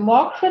also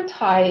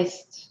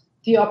democratized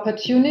the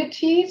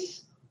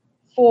opportunities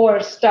for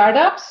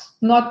startups,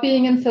 not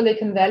being in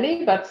Silicon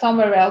Valley, but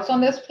somewhere else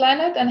on this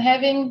planet, and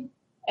having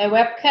a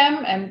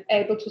webcam and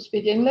able to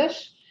speak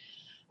English,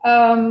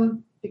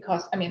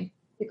 because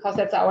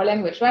that's our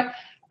language, right?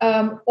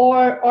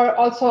 Or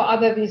also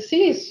other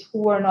VCs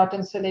who are not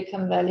in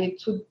Silicon Valley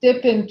to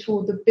dip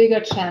into the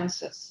bigger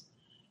chances.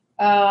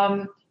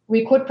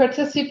 We could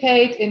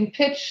participate in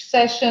pitch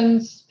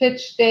sessions,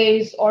 pitch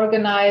days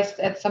organized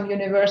at some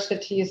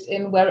universities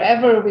in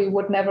wherever we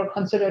would never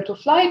consider to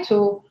fly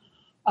to,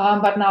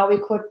 but now we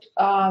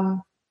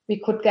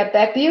could get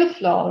that deal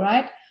flow,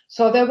 right?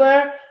 So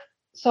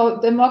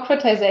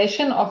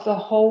democratization of the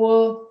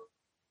whole,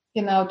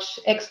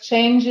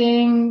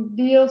 exchanging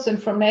deals,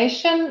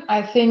 information,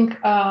 I think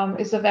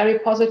is a very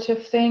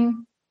positive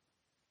thing.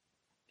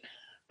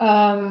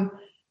 And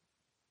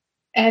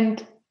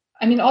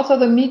I mean, also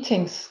the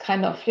meetings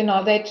kind of,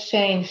 they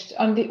changed.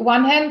 On the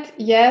one hand,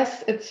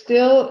 yes, it's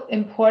still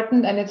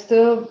important and it's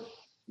still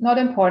not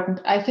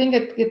important. I think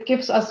it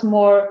gives us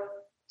more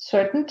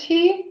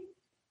certainty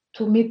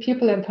to meet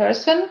people in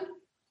person.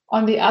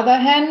 On the other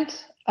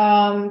hand,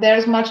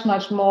 there's much,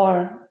 much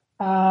more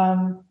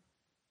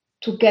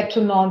to get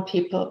to know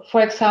people.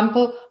 For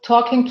example,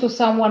 talking to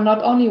someone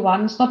not only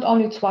once, not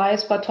only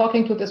twice, but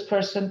talking to this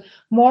person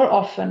more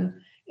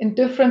often, in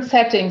different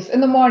settings, in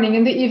the morning,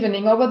 in the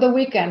evening, over the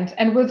weekend,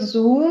 and with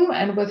Zoom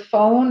and with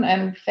phone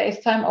and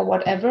FaceTime or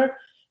whatever,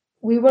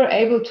 we were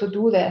able to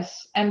do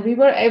this. And we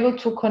were able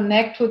to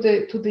connect to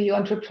the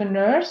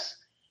entrepreneurs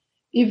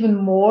even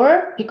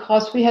more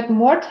because we had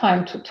more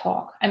time to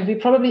talk. And we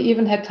probably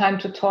even had time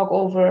to talk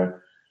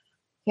over,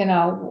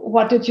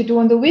 what did you do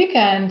on the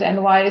weekend?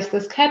 And why is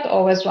this cat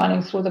always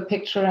running through the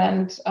picture?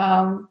 And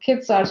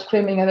kids are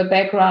screaming in the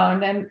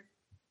background. And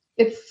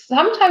it's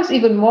sometimes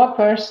even more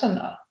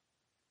personal.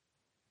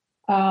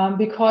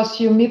 Because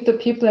you meet the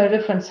people in a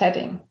different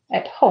setting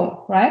at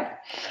home, right?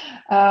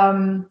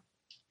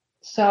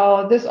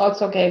 So this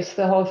also gives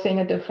the whole thing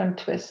a different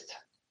twist.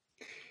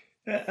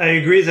 I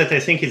agree that I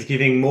think it's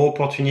giving more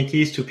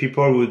opportunities to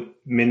people who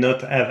may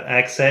not have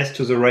access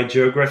to the right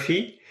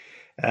geography.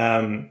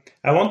 I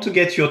want to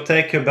get your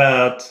take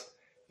about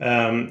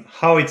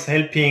how it's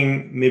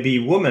helping maybe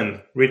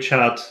women reach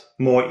out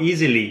more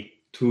easily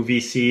to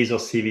VCs or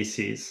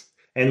CVCs,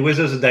 and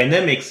whether the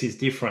dynamics is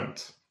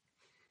different.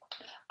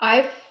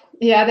 I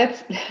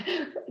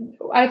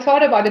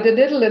thought about it a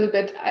little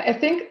bit. I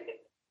think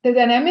the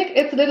dynamic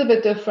is a little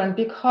bit different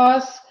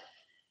because,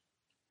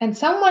 and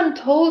someone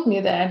told me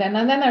that, and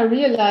then I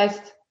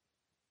realized,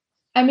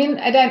 I mean,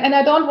 and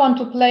I don't want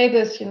to play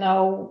this,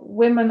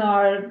 women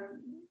are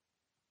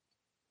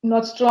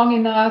not strong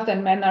enough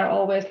and men are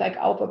always like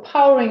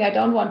overpowering. I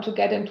don't want to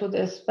get into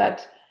this,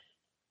 but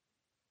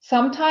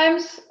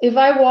sometimes if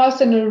I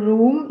was in a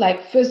room,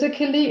 like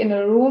physically in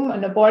a room,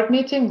 in a board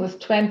meeting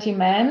with 20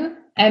 men,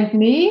 and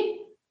me,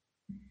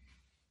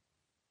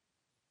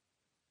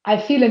 I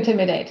feel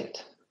intimidated,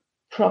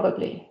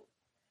 probably.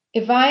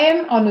 If I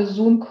am on a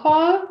Zoom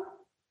call,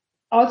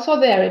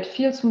 also there, it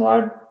feels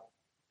more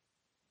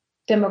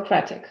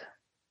democratic.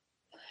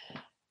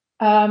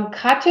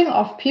 Cutting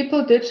off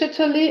people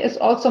digitally is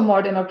also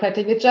more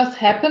democratic. It just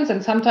happens,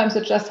 and sometimes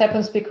it just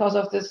happens because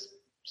of this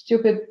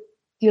stupid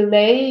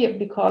delay,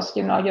 because,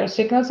 your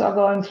signals are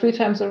going 3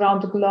 times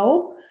around the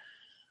globe.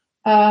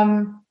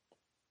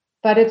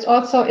 But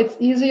it's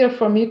easier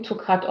for me to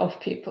cut off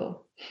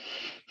people.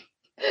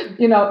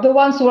 The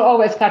ones who are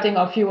always cutting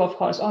off you, of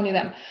course, only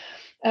them.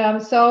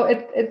 So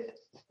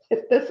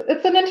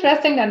it's an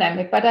interesting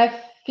dynamic, but I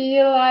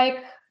feel like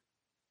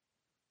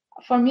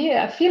for me,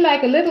 I feel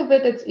like a little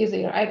bit it's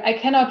easier. I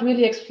cannot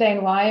really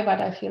explain why,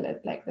 but I feel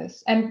it like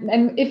this.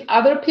 And if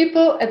other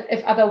people,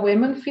 if other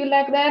women feel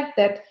like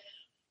that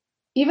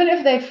even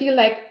if they feel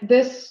like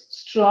this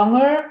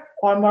stronger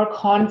or more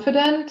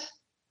confident,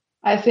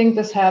 I think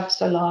this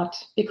helps a lot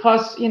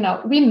because,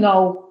 we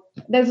know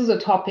this is a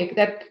topic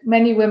that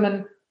many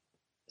women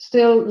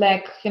still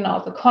lack,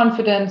 the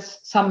confidence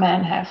some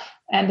men have.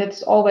 And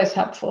it's always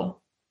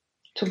helpful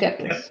to get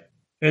this. Yep.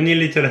 Any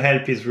little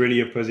help is really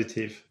a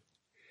positive.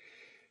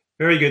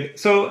 Very good.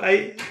 So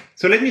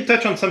let me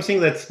touch on something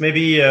that's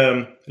maybe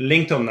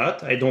linked or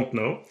not. I don't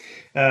know.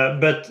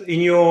 But in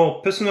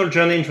your personal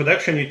journey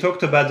introduction, you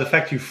talked about the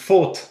fact you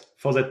fought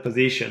for that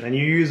position and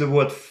you use the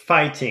word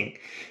fighting.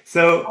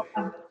 So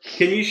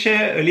can you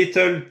share a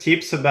little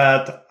tips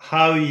about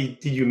how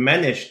did you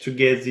manage to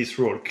get this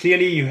role?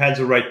 Clearly, you had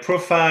the right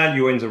profile,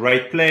 you were in the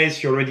right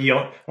place, you already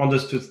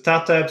understood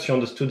startups, you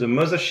understood the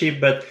mothership.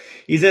 But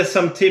is there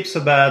some tips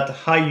about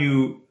how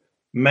you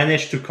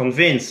managed to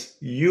convince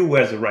you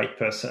were the right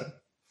person?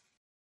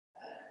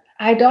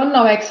 I don't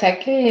know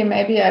exactly.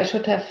 Maybe I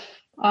should have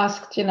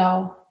asked,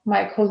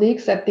 my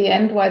colleagues at the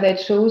end why they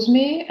chose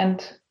me.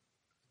 And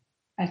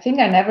I think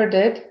I never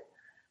did.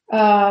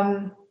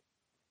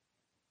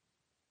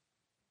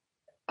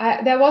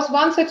 There was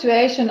one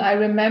situation I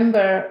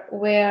remember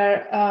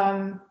where,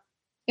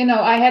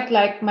 I had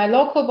like my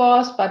local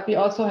boss, but we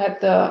also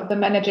had the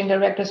managing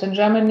directors in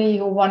Germany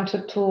who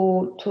wanted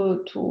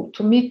to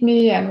meet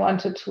me and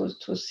wanted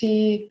to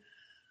see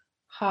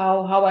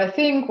how I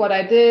think, what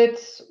I did,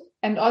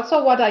 and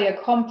also what I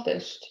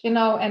accomplished,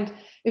 and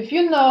if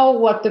you know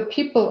what the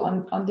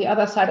people on the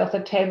other side of the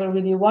table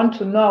really want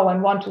to know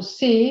and want to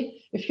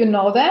see, if you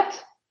know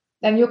that,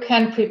 then you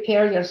can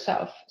prepare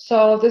yourself.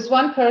 So this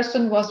one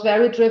person was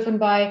very driven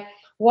by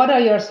what are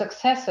your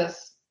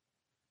successes?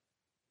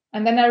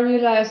 And then I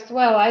realized,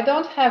 well, I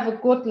don't have a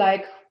good,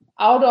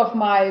 out of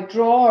my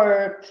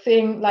drawer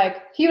thing,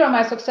 here are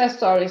my success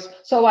stories.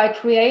 So I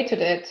created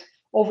it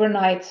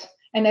overnight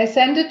and I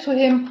sent it to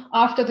him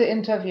after the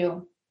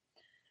interview.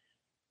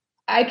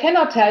 I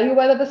cannot tell you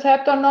whether this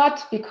helped or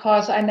not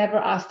because I never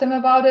asked him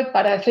about it,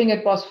 but I think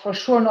it was for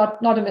sure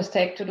not a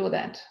mistake to do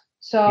that.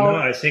 So no,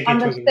 I think it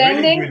was a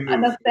really good move.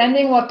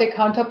 Understanding what the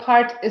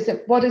counterpart is,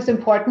 what is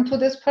important to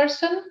this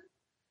person,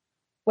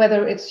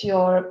 whether it's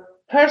your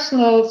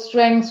personal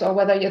strengths or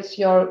whether it's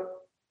your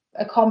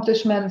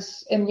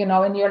accomplishments in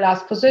your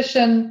last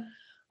position,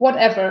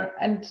 whatever.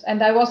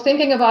 And I was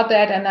thinking about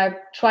that and I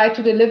tried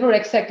to deliver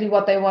exactly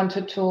what they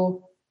wanted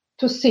to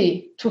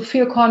see, to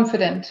feel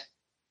confident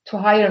to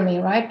hire me,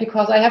 right?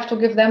 Because I have to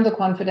give them the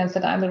confidence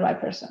that I'm the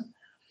right person.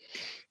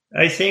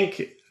 I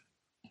think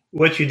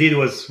what you did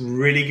was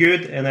really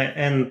good.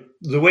 And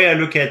the way I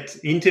look at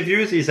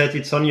interviews is that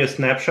it's only a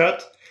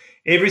snapshot.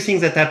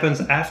 Everything that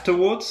happens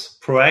afterwards,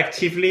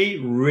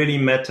 proactively, really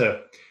matter.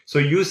 So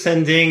you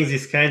sending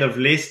this kind of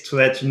list so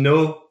that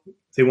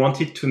they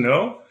wanted to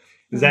know,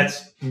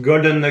 that's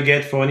golden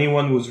nugget for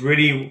anyone who's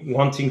really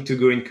wanting to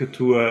go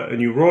into a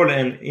new role,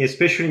 and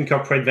especially in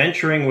corporate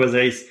venturing where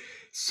there is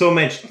so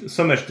much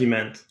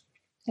demand.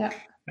 Yeah.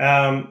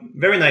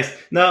 Very nice.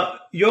 Now,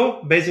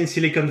 you're based in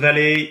Silicon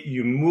Valley.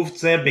 You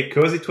moved there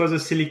because it was a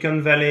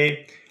Silicon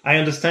Valley. I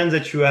understand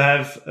that you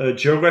have a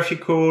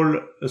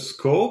geographical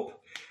scope.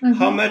 Mm-hmm.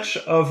 How much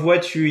of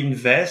what you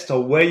invest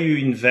or where you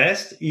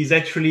invest is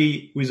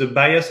actually with a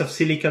bias of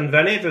Silicon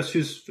Valley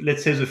versus,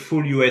 let's say, the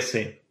full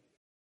USA?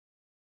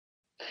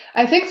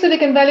 I think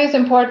Silicon Valley is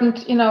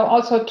important,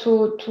 also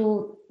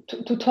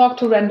to talk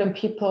to random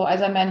people,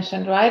 as I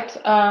mentioned, right?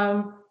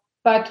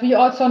 But we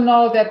also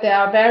know that there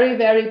are very,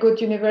 very good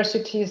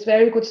universities,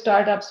 very good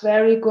startups,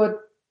 very good,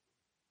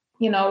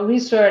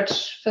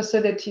 research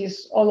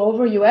facilities all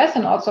over US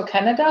and also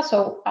Canada.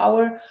 So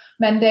our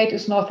mandate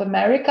is North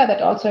America.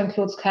 That also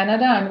includes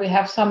Canada, and we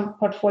have some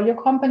portfolio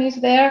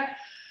companies there.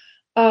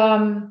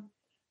 So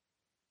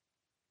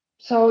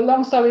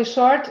long story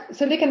short,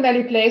 Silicon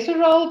Valley plays a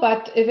role,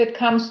 but if it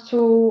comes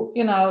to,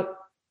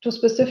 to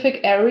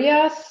specific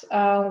areas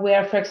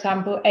where, for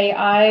example,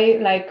 AI,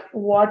 like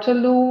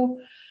Waterloo,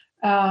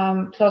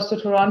 close to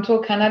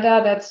Toronto,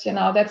 Canada, that's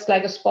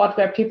like a spot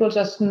where people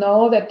just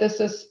know that this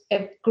is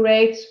a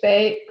great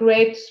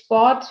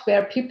spot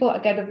where people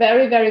get a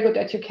very, very good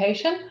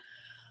education.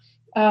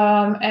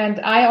 And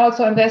I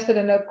also invested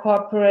in a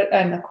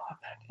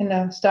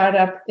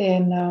startup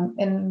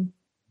in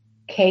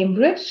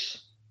Cambridge.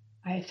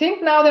 I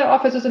think now their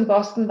office is in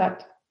Boston,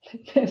 but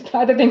they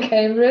started in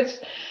Cambridge.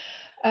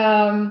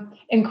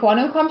 In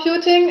quantum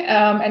computing,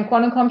 and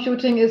quantum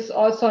computing is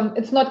also,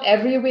 it's not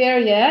everywhere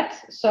yet.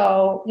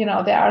 So,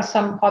 there are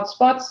some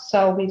hotspots.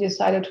 So we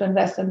decided to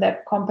invest in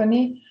that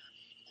company.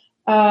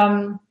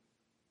 So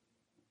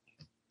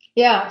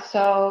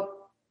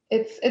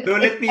it's. So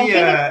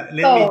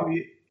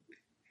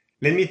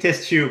let me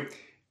test you.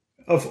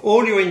 Of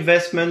all your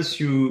investments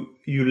you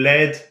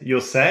led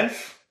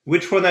yourself,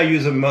 which one are you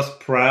the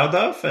most proud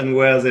of and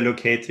where are they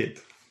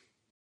located?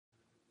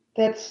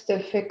 That's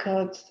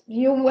difficult.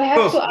 You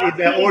have to ask me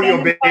they're all again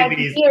your in 5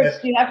 babies. years.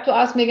 You have to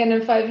ask me again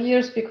in 5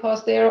 years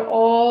because they're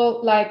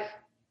all like,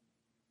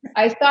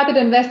 I started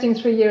investing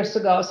 3 years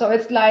ago. So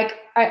it's like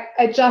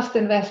I just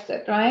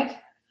invested, right?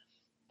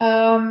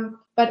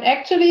 But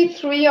actually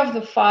 3 of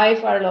the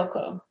 5 are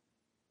local.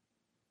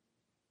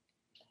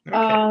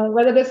 Okay.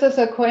 Whether this is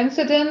a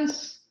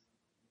coincidence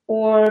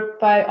or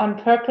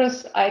on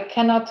purpose, I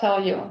cannot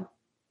tell you.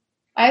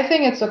 I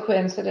think it's a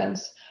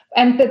coincidence.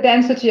 And the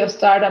density of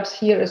startups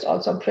here is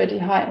also pretty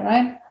high,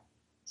 right?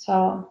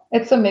 So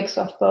it's a mix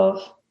of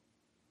both.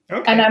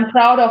 Okay. And I'm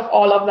proud of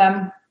all of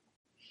them.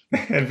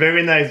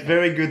 Very nice.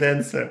 Very good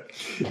answer.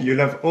 You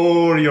love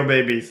all your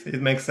babies.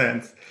 It makes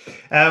sense.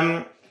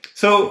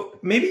 So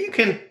maybe you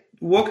can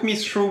walk me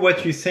through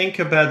what you think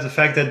about the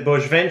fact that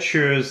Bosch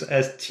Ventures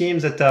has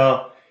teams that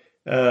are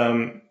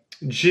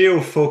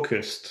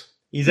geo-focused.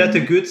 Is that a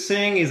good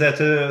thing? Is that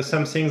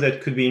something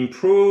that could be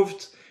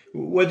improved?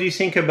 What do you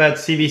think about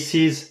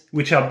CVCs,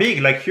 which are big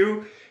like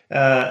you,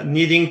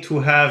 needing to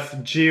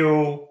have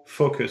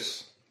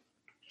geo-focus?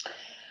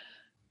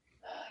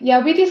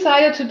 Yeah, we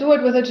decided to do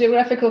it with a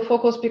geographical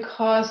focus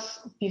because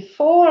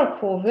before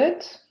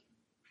COVID,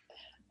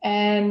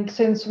 and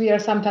since we are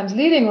sometimes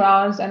leading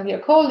rounds and we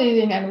are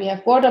co-leading and we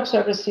have board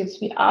observer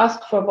seats, we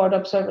ask for board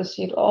observer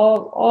seat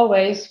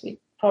always. We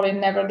probably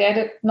never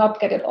not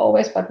get it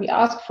always, but we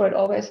ask for it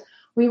always.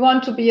 We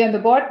want to be in the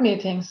board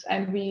meetings,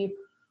 and we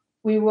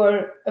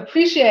were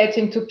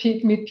appreciating to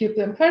meet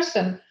people in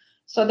person.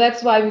 So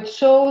that's why we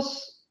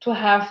chose to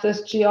have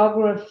this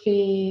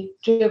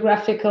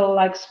geographical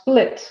like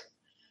split.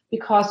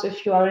 Because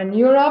if you are in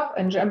Europe,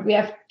 and we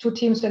have 2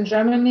 teams in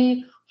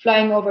Germany,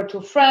 flying over to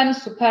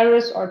France, to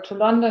Paris, or to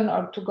London,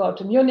 or to go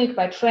to Munich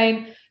by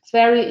train, it's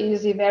very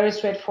easy, very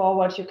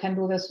straightforward. You can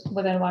do this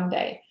within 1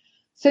 day.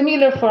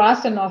 Similar for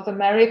us in North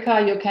America,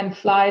 you can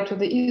fly to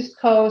the East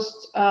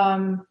Coast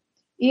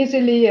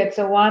easily. It's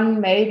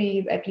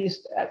maybe at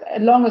least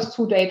as long as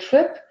 2-day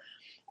trip.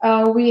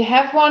 We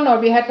had one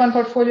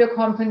portfolio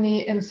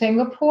company in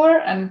Singapore,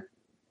 and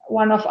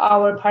one of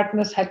our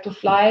partners had to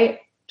fly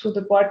to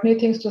the board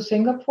meetings to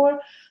Singapore.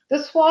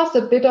 This was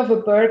a bit of a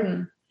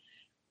burden,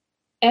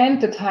 and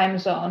the time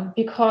zone,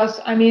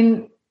 because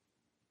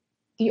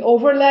the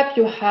overlap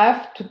you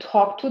have to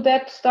talk to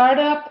that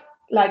startup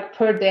like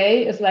per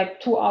day is like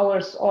 2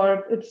 hours,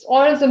 or it's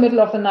the middle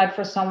of the night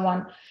for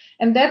someone,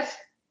 and that's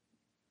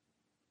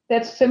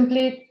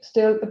simply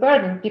still a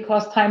burden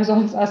because time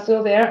zones are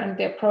still there and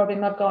they're probably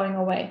not going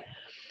away.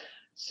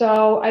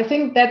 So I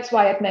think that's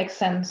why it makes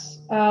sense.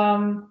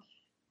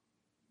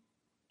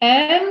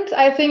 And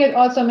I think it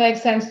also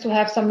makes sense to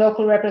have some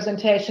local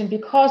representation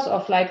because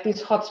of like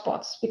these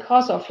hotspots,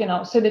 because of,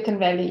 Silicon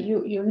Valley.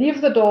 You leave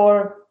the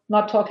door,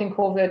 not talking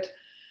COVID,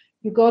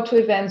 you go to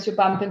events, you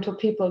bump into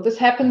people. This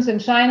happens in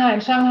China, in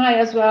Shanghai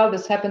as well.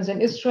 This happens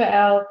in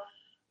Israel.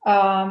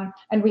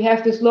 And we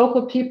have these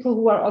local people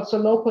who are also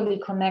locally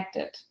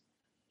connected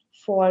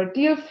for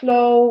deal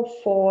flow,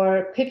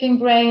 for picking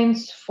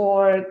brains,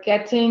 for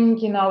getting,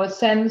 a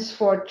sense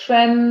for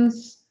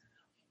trends,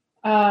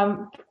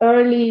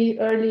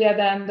 earlier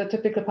than the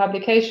typical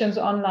publications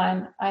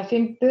online. I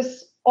think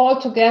this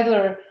all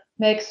together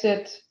makes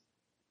it,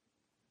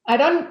 I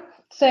don't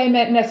say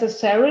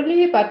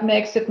necessarily, but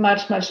makes it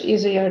much, much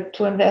easier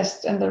to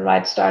invest in the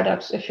right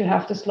startups if you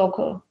have this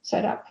local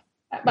setup.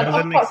 But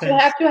of course,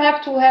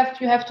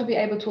 you have to be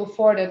able to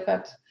afford it.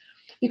 But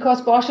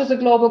because Bosch is a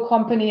global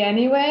company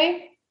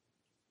anyway,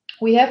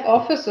 we have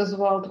offices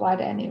worldwide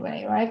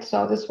anyway, right?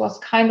 So this was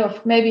kind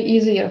of maybe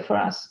easier for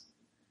us.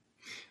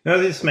 No,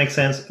 this makes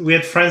sense. We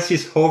had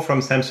Francis Ho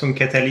from Samsung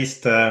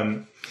Catalyst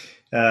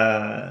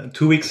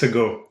 2 weeks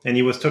ago, and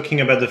he was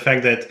talking about the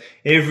fact that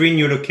every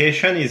new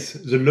location is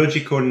the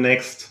logical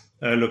next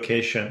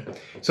location.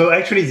 So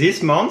actually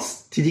this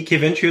month, TDK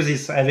Ventures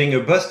is having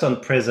a Boston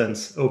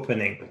presence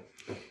opening.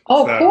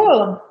 Oh, so,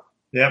 cool.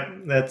 Yeah,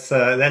 that's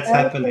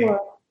happening.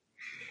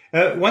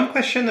 Cool. One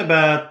question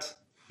about,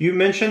 you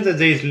mentioned that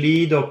there is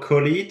lead or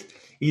co-lead.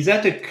 Is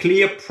that a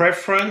clear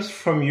preference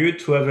from you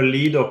to have a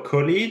lead or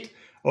co-lead?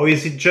 Or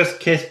is it just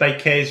case by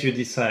case you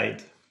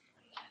decide?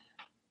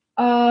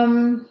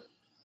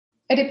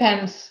 It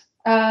depends.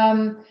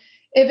 If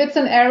it's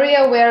an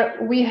area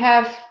where we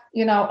have,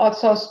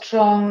 also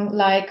strong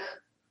like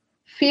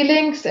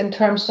feelings in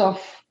terms of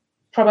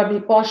probably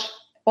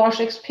Bosch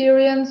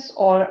experience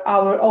or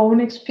our own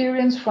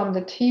experience from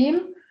the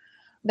team,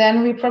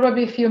 then we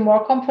probably feel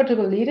more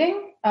comfortable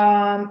leading.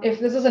 If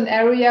this is an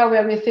area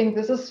where we think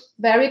this is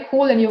very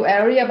cool, a new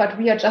area, but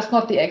we are just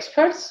not the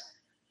experts,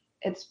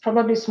 it's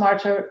probably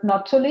smarter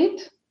not to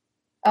lead.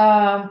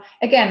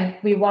 Again,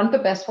 we want the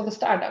best for the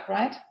startup,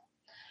 right?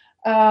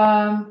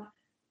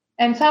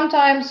 And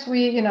sometimes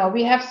we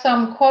have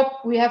some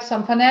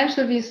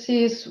financial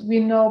VCs we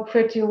know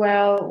pretty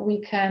well.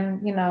 We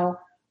can,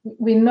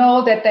 we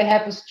know that they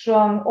have a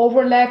strong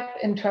overlap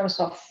in terms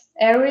of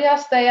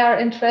areas they are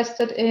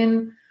interested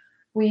in.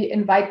 We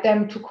invite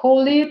them to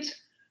co-lead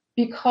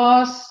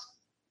because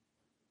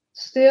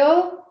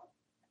still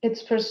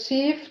it's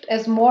perceived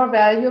as more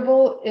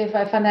valuable if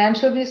a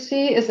financial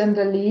VC is in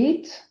the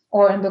lead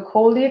or in the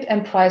co-lead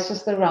and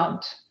prices the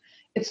round.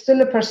 It's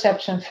still a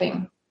perception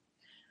thing.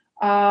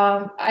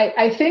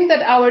 I think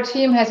that our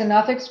team has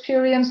enough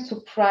experience to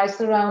price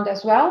the round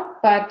as well,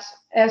 but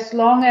as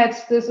long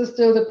as this is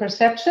still the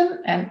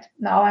perception, and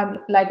now I'm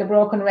like a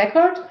broken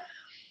record,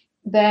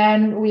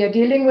 then we are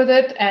dealing with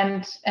it,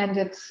 and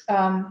it's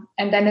and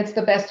then it's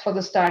the best for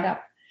the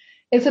startup.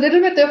 It's a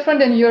little bit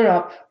different in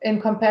Europe in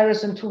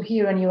comparison to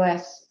here in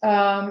US.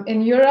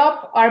 In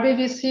Europe,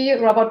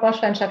 RBVC, Robert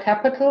Bosch Venture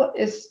Capital,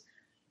 is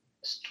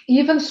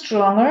even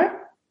stronger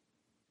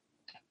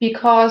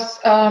because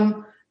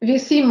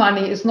VC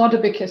money is not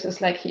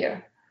ubiquitous like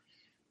here.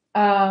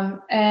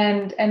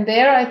 And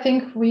there I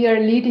think we are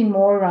leading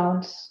more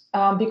rounds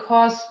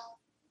because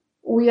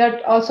we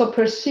are also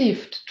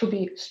perceived to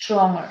be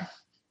stronger,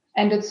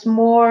 and it's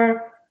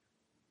more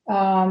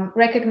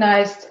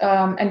recognized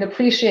and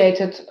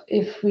appreciated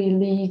if we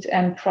lead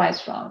and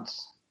price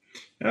rounds.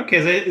 Okay,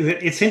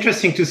 it's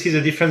interesting to see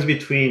the difference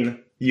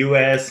between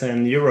US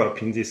and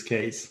Europe in this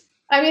case.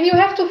 I mean, you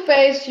have to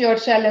face your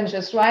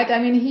challenges, right? I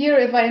mean, here,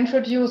 if I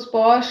introduce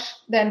Bosch,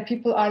 then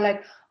people are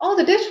like, oh,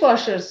 the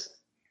dishwashers.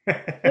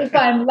 If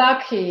I'm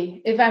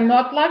lucky. If I'm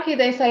not lucky,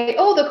 they say,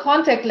 oh, the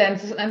contact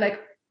lenses. And I'm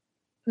like,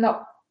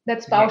 no,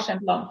 that's Bausch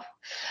and Lomb.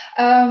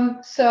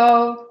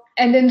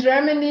 And in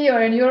Germany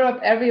or in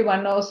Europe,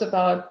 everyone knows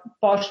about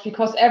Bosch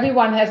because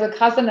everyone has a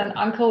cousin, an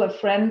uncle, a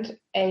friend,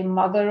 a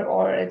mother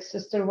or a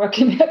sister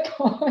working at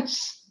Bosch.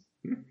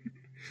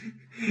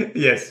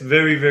 Yes,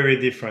 very, very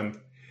different.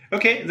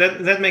 Okay,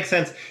 that makes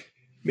sense.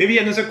 Maybe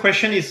another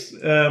question is,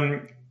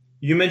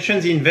 you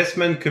mentioned the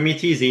investment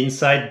committee is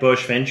inside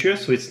Bosch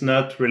Ventures, so it's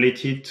not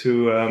related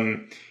to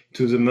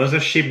the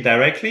mothership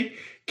directly.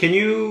 Can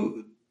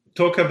you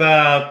talk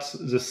about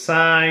the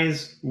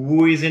size,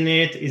 who is in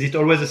it? Is it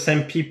always the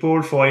same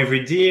people for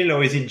every deal,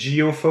 or is it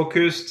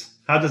geo-focused?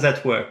 How does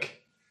that work?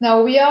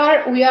 Now, we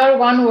are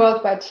one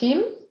worldwide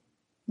team.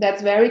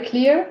 That's very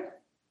clear.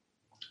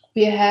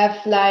 We have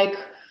like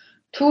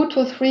 2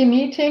 to 3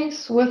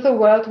 meetings with a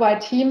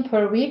worldwide team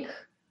per week.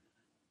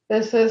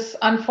 This is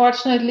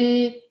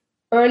unfortunately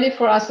early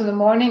for us in the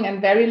morning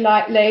and very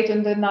late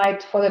in the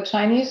night for the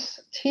Chinese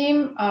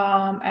team.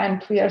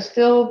 And we are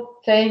still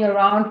playing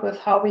around with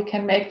how we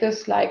can make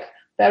this like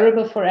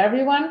bearable for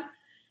everyone.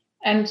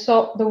 And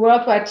so the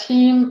worldwide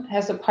team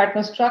has a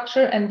partner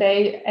structure, and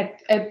they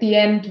at the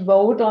end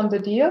vote on the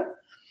deal.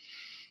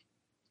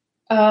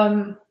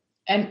 And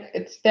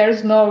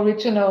there's no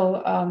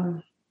regional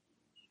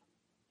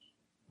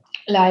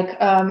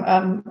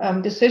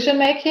decision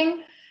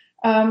making,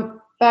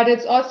 but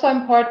it's also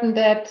important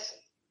that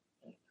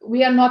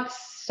we are not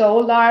so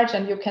large,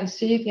 and you can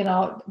see,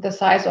 the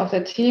size of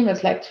the team.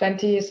 It's like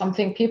 20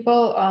 something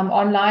people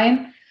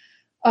online.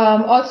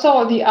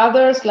 Also, the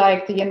others,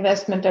 like the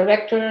investment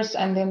directors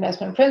and the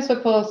investment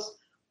principals,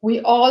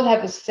 we all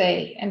have a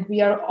say, and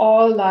we are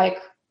all like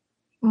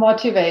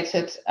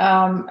motivated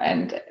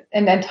and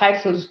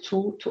entitled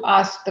to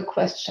ask the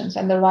questions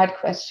and the right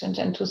questions,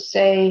 and to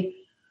say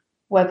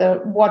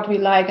what we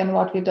like and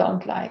what we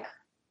don't like.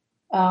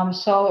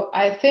 So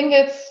I think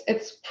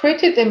it's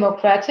pretty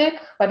democratic,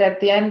 but at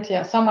the end,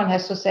 someone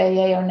has to say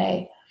yay or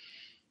nay.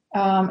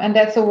 And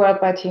that's a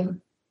worldwide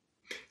team.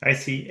 I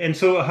see. And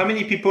so how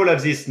many people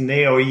have this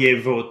nay or yay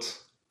vote?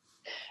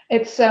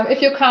 It's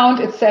if you count,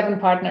 it's 7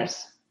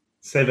 partners.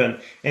 7.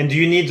 And do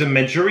you need the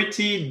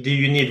majority? Do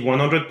you need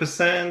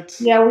 100%?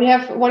 Yeah, we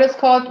have what is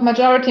called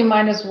majority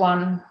minus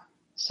 1.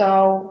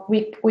 So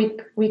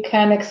we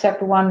can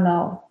accept 1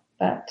 no,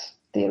 but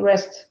the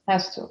rest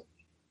has to.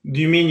 Do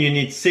you mean you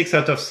need 6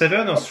 out of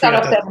 7 or 3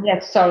 out of 7?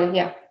 Yes, sorry,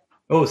 yeah.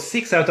 Oh,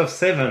 6 out of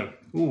 7.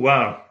 Oh,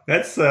 wow.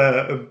 That's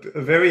a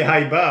very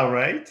high bar,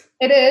 right?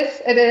 It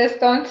is.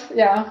 Don't,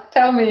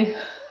 tell me.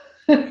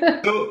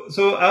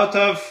 So out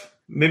of,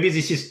 maybe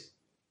this is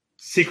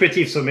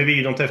secretive, so maybe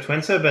you don't have to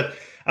answer, but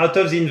out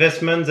of the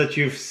investments that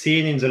you've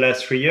seen in the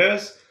last 3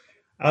 years,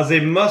 are they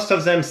most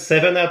of them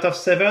 7 out of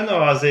 7,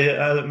 or are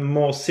they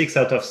more 6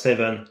 out of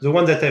 7? The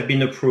ones that have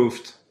been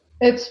approved?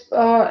 It's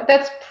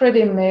that's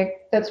pretty mixed.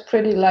 That's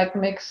pretty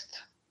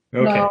mixed.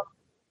 Okay. No.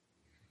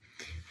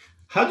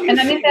 How do you? And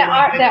I mean, there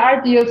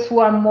are deals who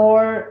are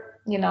more,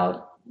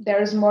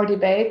 there is more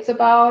debates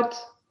about,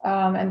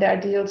 and there are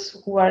deals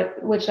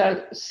which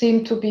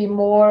seem to be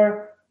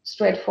more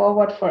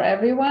straightforward for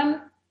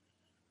everyone.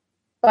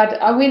 But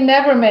we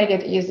never make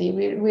it easy.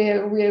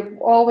 We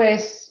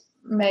always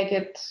make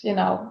it,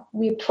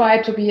 we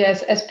try to be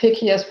as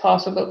picky as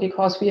possible,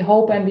 because we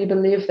hope and we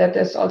believe that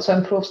this also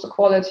improves the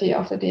quality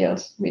of the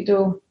deals we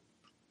do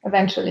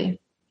eventually.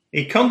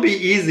 It can't be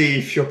easy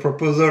if your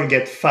proposal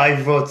gets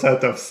 5 votes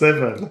out of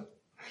 7.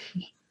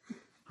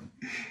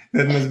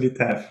 That must be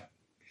tough.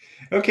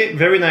 Okay,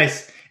 very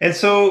nice. And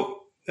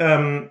so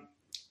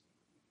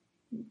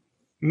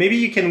maybe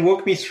you can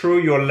walk me through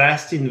your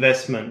last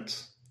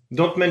investment.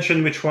 Don't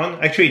mention which one.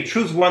 Actually,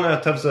 choose one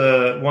out of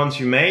the ones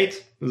you made,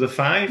 the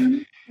 5.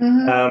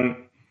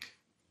 Mm-hmm.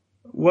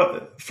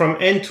 What from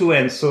end to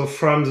end? So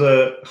from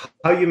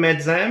how you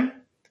met them,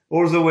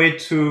 all the way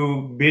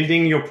to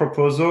building your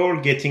proposal,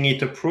 getting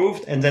it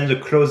approved, and then the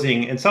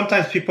closing. And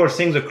sometimes people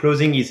think the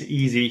closing is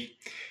easy,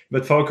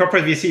 but for a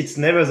corporate VC, it's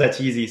never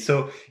that easy.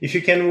 So if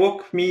you can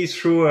walk me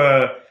through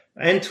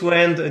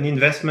end-to-end an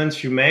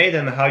investment you made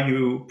and how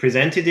you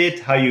presented it,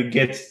 how you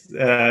get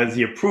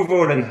the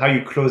approval, and how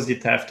you closed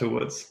it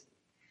afterwards.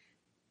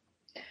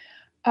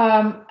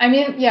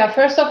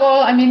 First of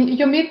all,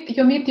 you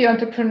meet the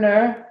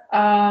entrepreneur,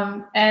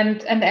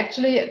 and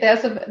actually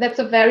that's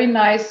a very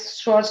nice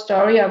short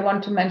story I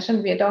want to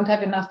mention. We don't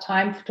have enough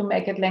time to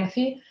make it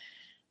lengthy.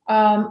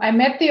 I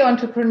met the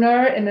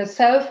entrepreneur in a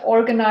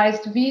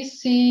self-organized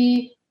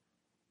VC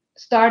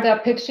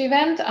startup pitch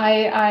event.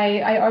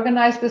 I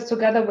organized this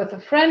together with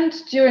a friend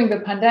during the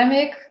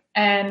pandemic,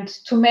 and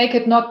to make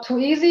it not too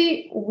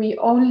easy, we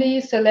only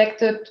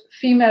selected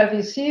female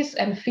VCs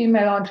and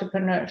female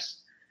entrepreneurs.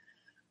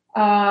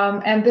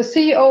 And the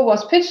CEO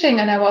was pitching,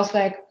 and I was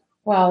like,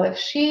 well, if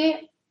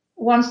she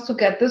wants to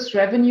get this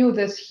revenue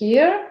this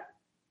year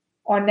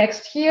or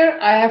next year,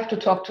 I have to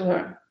talk to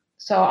her.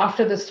 So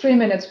after this 3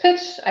 minutes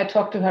pitch, I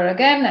talked to her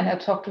again, and I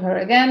talked to her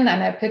again,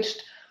 and I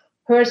pitched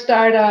her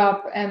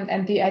startup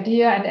and the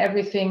idea and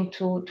everything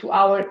to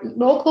our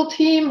local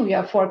team. We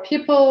are 4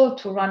 people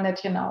to run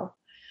it,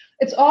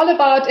 It's all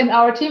about, in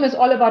our team, it's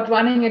all about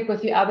running it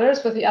with the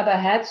others, with the other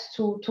heads,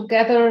 to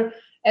gather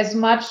as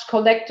much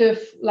collective,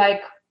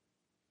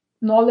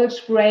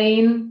 knowledge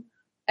brain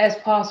as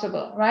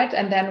possible, right?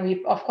 And then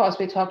we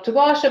talked to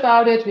Bosch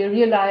about it. We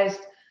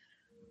realized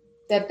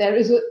that there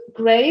is a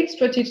great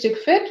strategic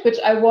fit, which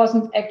I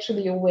wasn't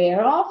actually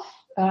aware of,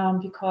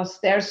 because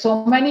there are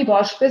so many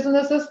Bosch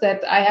businesses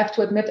that I have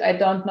to admit I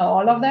don't know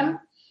all of them.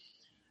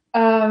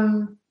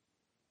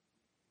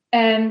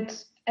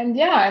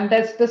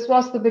 This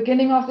was the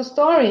beginning of the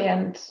story.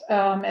 And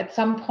at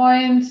some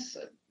point,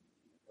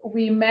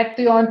 we met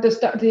the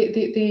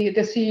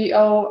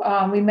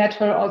CEO. We met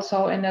her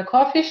also in a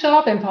coffee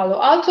shop in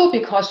Palo Alto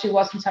because she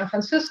was in San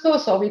Francisco,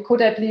 so we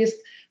could at least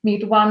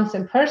meet once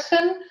in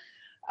person.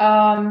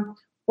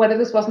 Whether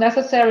this was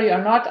necessary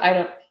or not,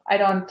 I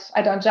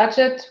don't judge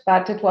it,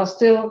 but it was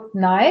still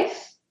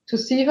nice to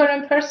see her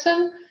in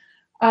person.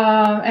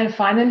 And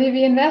finally,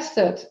 we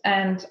invested.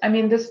 And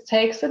this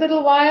takes a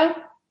little while.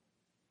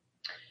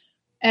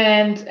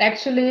 And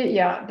actually,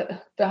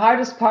 the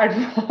hardest part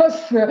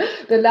was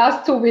the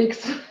last 2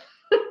 weeks,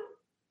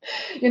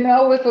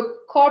 with a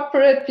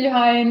corporate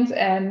behind,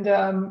 and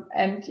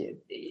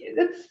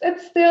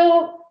it's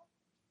still,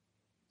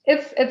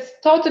 it's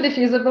totally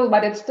feasible,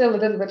 but it's still a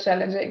little bit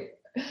challenging.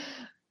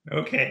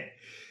 Okay.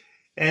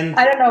 And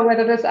I don't know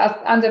whether this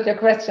answered your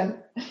question.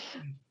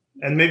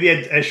 And maybe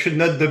I should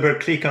not double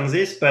click on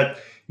this,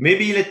 but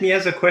maybe let me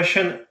ask a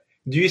question.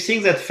 Do you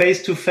think that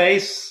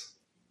face-to-face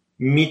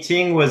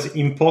meeting was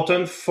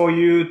important for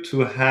you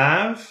to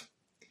have?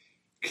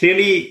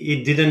 Clearly,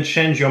 it didn't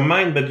change your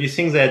mind, but do you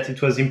think that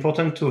it was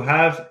important to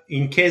have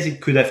in case it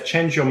could have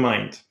changed your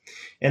mind?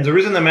 And the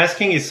reason I'm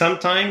asking is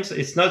sometimes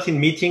it's not in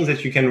meetings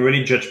that you can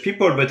really judge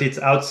people, but it's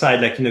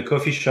outside, like in a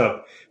coffee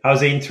shop, how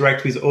they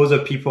interact with other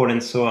people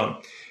and so on.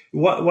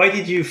 Why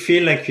did you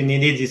feel like you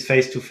needed this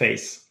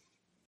face-to-face?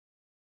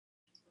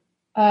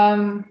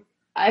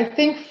 I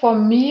think for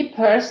me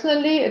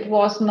personally, it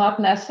was not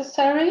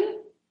necessary.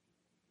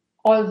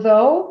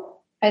 Although,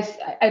 as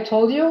I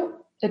told you,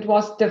 it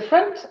was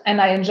different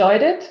and I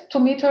enjoyed it to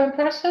meet her in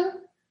person.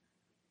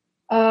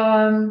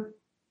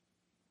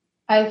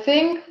 I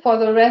think for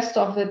the rest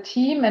of the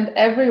team and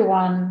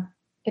everyone,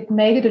 it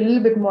made it a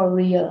little bit more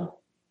real.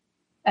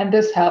 And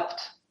this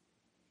helped.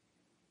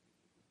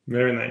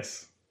 Very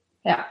nice.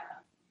 Yeah.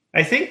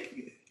 I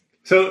think,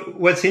 so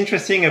what's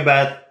interesting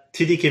about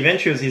TDK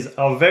Ventures is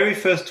our very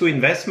first 2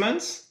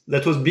 investments,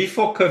 that was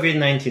before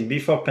COVID-19,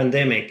 before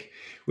pandemic.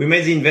 We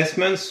made the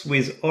investments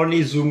with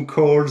only Zoom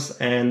calls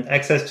and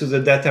access to the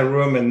data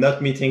room and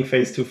not meeting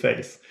face to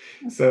face.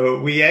 So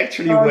we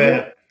actually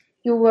were...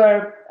 You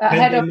were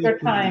ahead of your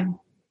time.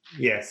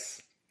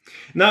 Yes.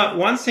 Now,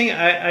 one thing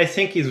I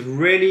think is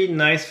really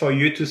nice for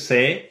you to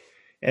say,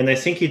 and I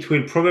think it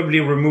will probably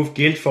remove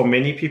guilt for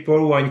many people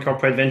who are in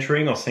corporate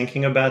venturing or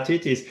thinking about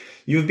it, is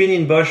you've been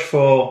in Bosch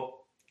for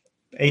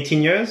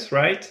 18 years,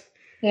 right?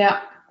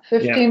 Yeah,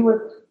 15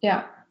 with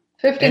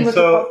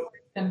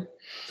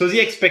So the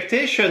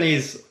expectation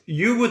is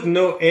you would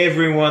know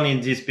everyone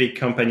in this big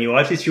company, or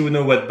at least you would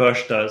know what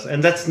Bosch does.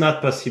 And that's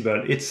not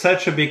possible. It's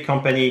such a big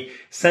company.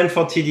 Same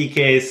for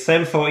TDK,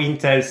 same for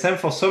Intel, same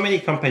for so many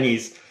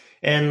companies.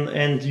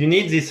 And you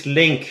need this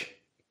link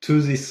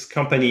to this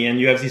company, and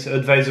you have this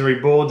advisory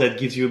board that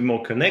gives you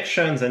more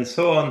connections and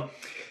so on.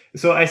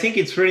 So I think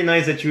it's really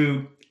nice that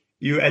you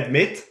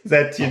admit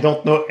that you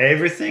don't know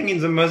everything in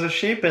the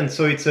mothership. And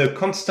so it's a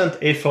constant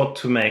effort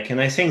to make.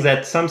 And I think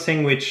that's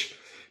something which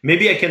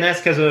maybe I can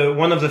ask as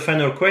one of the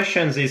final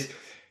questions is,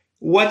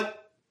 what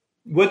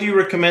do you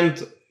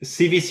recommend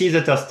CVCs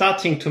that are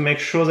starting to make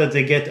sure that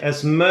they get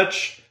as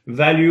much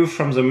value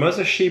from the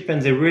mothership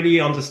and they really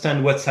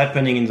understand what's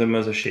happening in the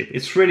mothership?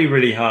 It's really,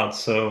 really hard.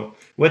 So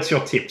what's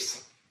your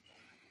tips?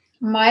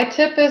 My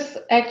tip is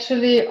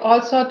actually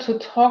also to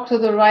talk to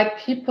the right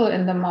people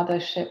in the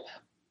mothership.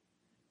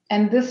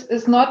 And this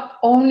is not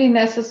only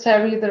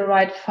necessarily the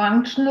right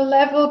functional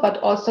level, but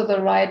also the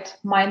right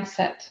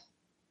mindset.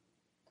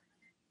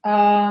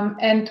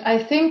 And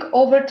I think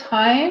over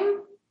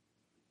time,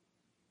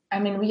 I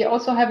mean, we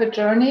also have a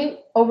journey.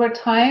 Over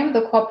time,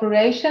 the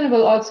corporation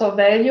will also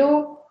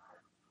value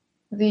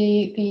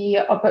the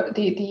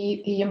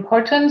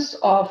importance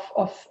of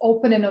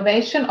open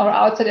innovation or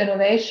outside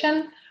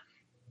innovation,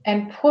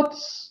 and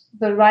puts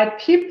the right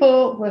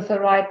people with the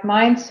right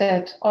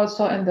mindset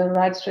also in the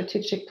right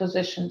strategic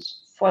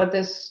positions for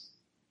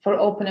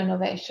open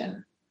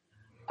innovation.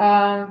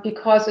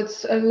 Because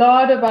it's a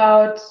lot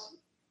about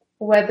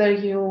what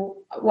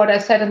I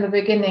said in the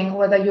beginning,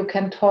 whether you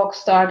can talk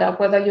startup,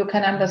 whether you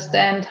can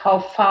understand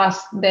how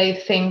fast they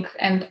think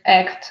and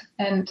act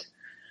and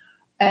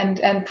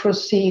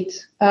proceed.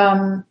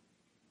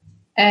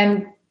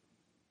 And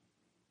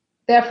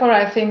therefore,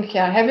 I think,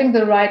 having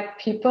the right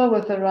people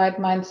with the right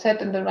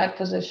mindset in the right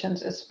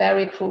positions is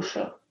very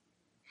crucial.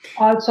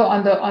 Also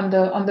on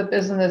the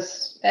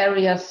business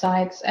area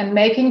sides, and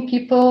making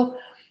people,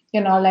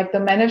 like the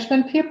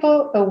management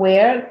people,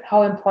 aware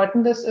how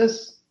important this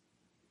is.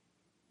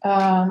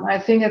 I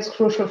think it's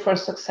crucial for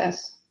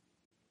success.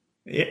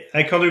 Yeah,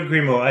 I can't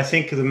agree more. I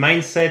think the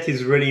mindset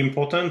is really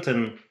important,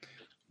 and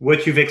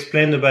what you've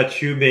explained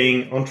about you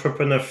being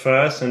entrepreneur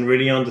first and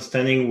really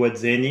understanding what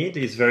they need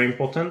is very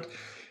important.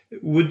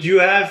 Would you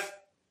have,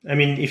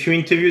 if you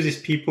interview these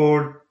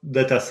people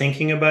that are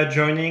thinking about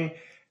joining,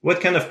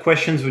 what kind of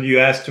questions would you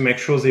ask to make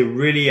sure they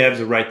really have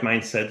the right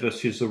mindset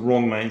versus the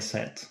wrong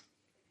mindset?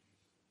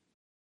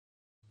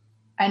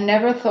 I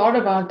never thought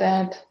about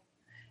that.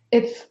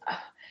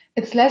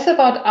 It's less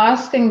about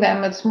asking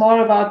them. It's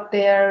more about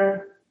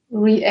their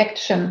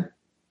reaction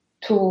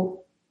to,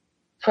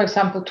 for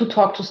example, to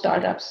talk to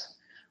startups.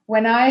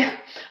 When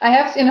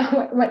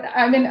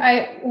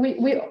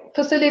we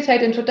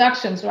facilitate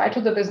introductions, right,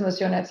 to the business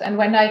units. And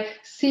when I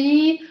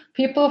see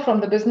people from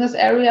the business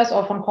areas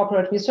or from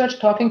corporate research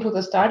talking to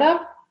the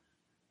startup,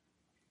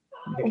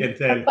 you can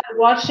tell. By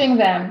watching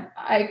them,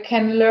 I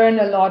can learn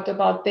a lot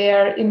about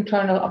their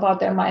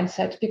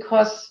mindset.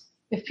 Because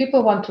if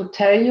people want to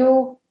tell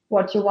you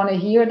what you want to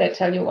hear, they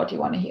tell you what you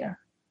want to hear.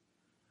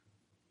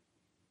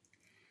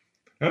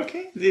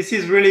 Okay, this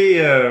is really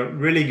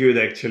good,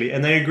 actually.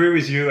 And I agree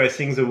with you. I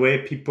think the way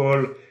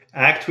people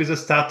act with the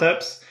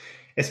startups,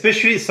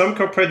 especially some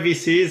corporate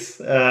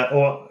VCs,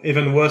 or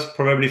even worse,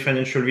 probably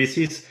financial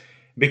VCs,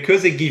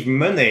 because they give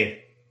money,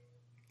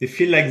 they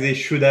feel like they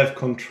should have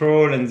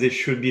control and they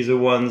should be the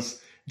ones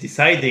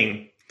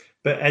deciding.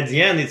 But at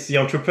the end, it's the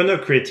entrepreneur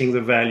creating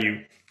the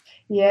value.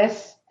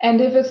 Yes.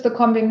 And if it's the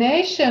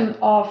combination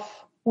of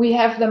we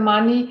have the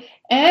money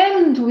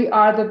and we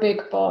are the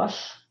big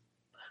boss,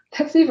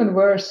 that's even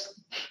worse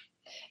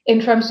in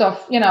terms of,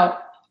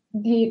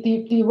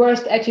 the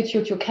worst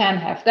attitude you can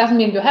have. Doesn't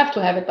mean you have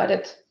to have it, but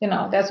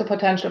there's a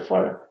potential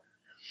for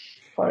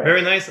Very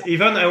it. nice.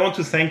 Yvonne, I want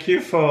to thank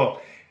you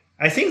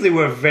I think they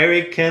were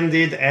very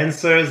candid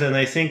answers, and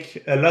I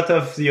think a lot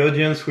of the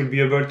audience will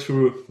be able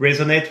to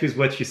resonate with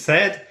what you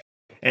said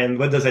and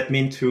what does that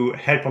mean to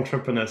help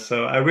entrepreneurs.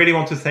 So I really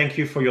want to thank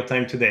you for your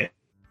time today.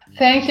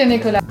 Thank you,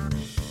 Nicolas.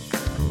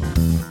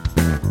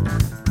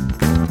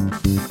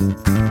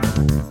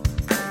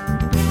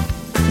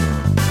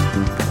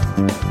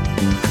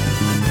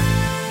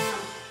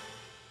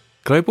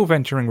 Global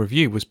Venturing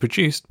Review was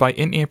produced by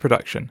In-Ear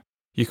Production.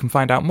 You can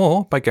find out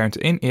more by going to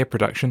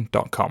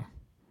inearproduction.com.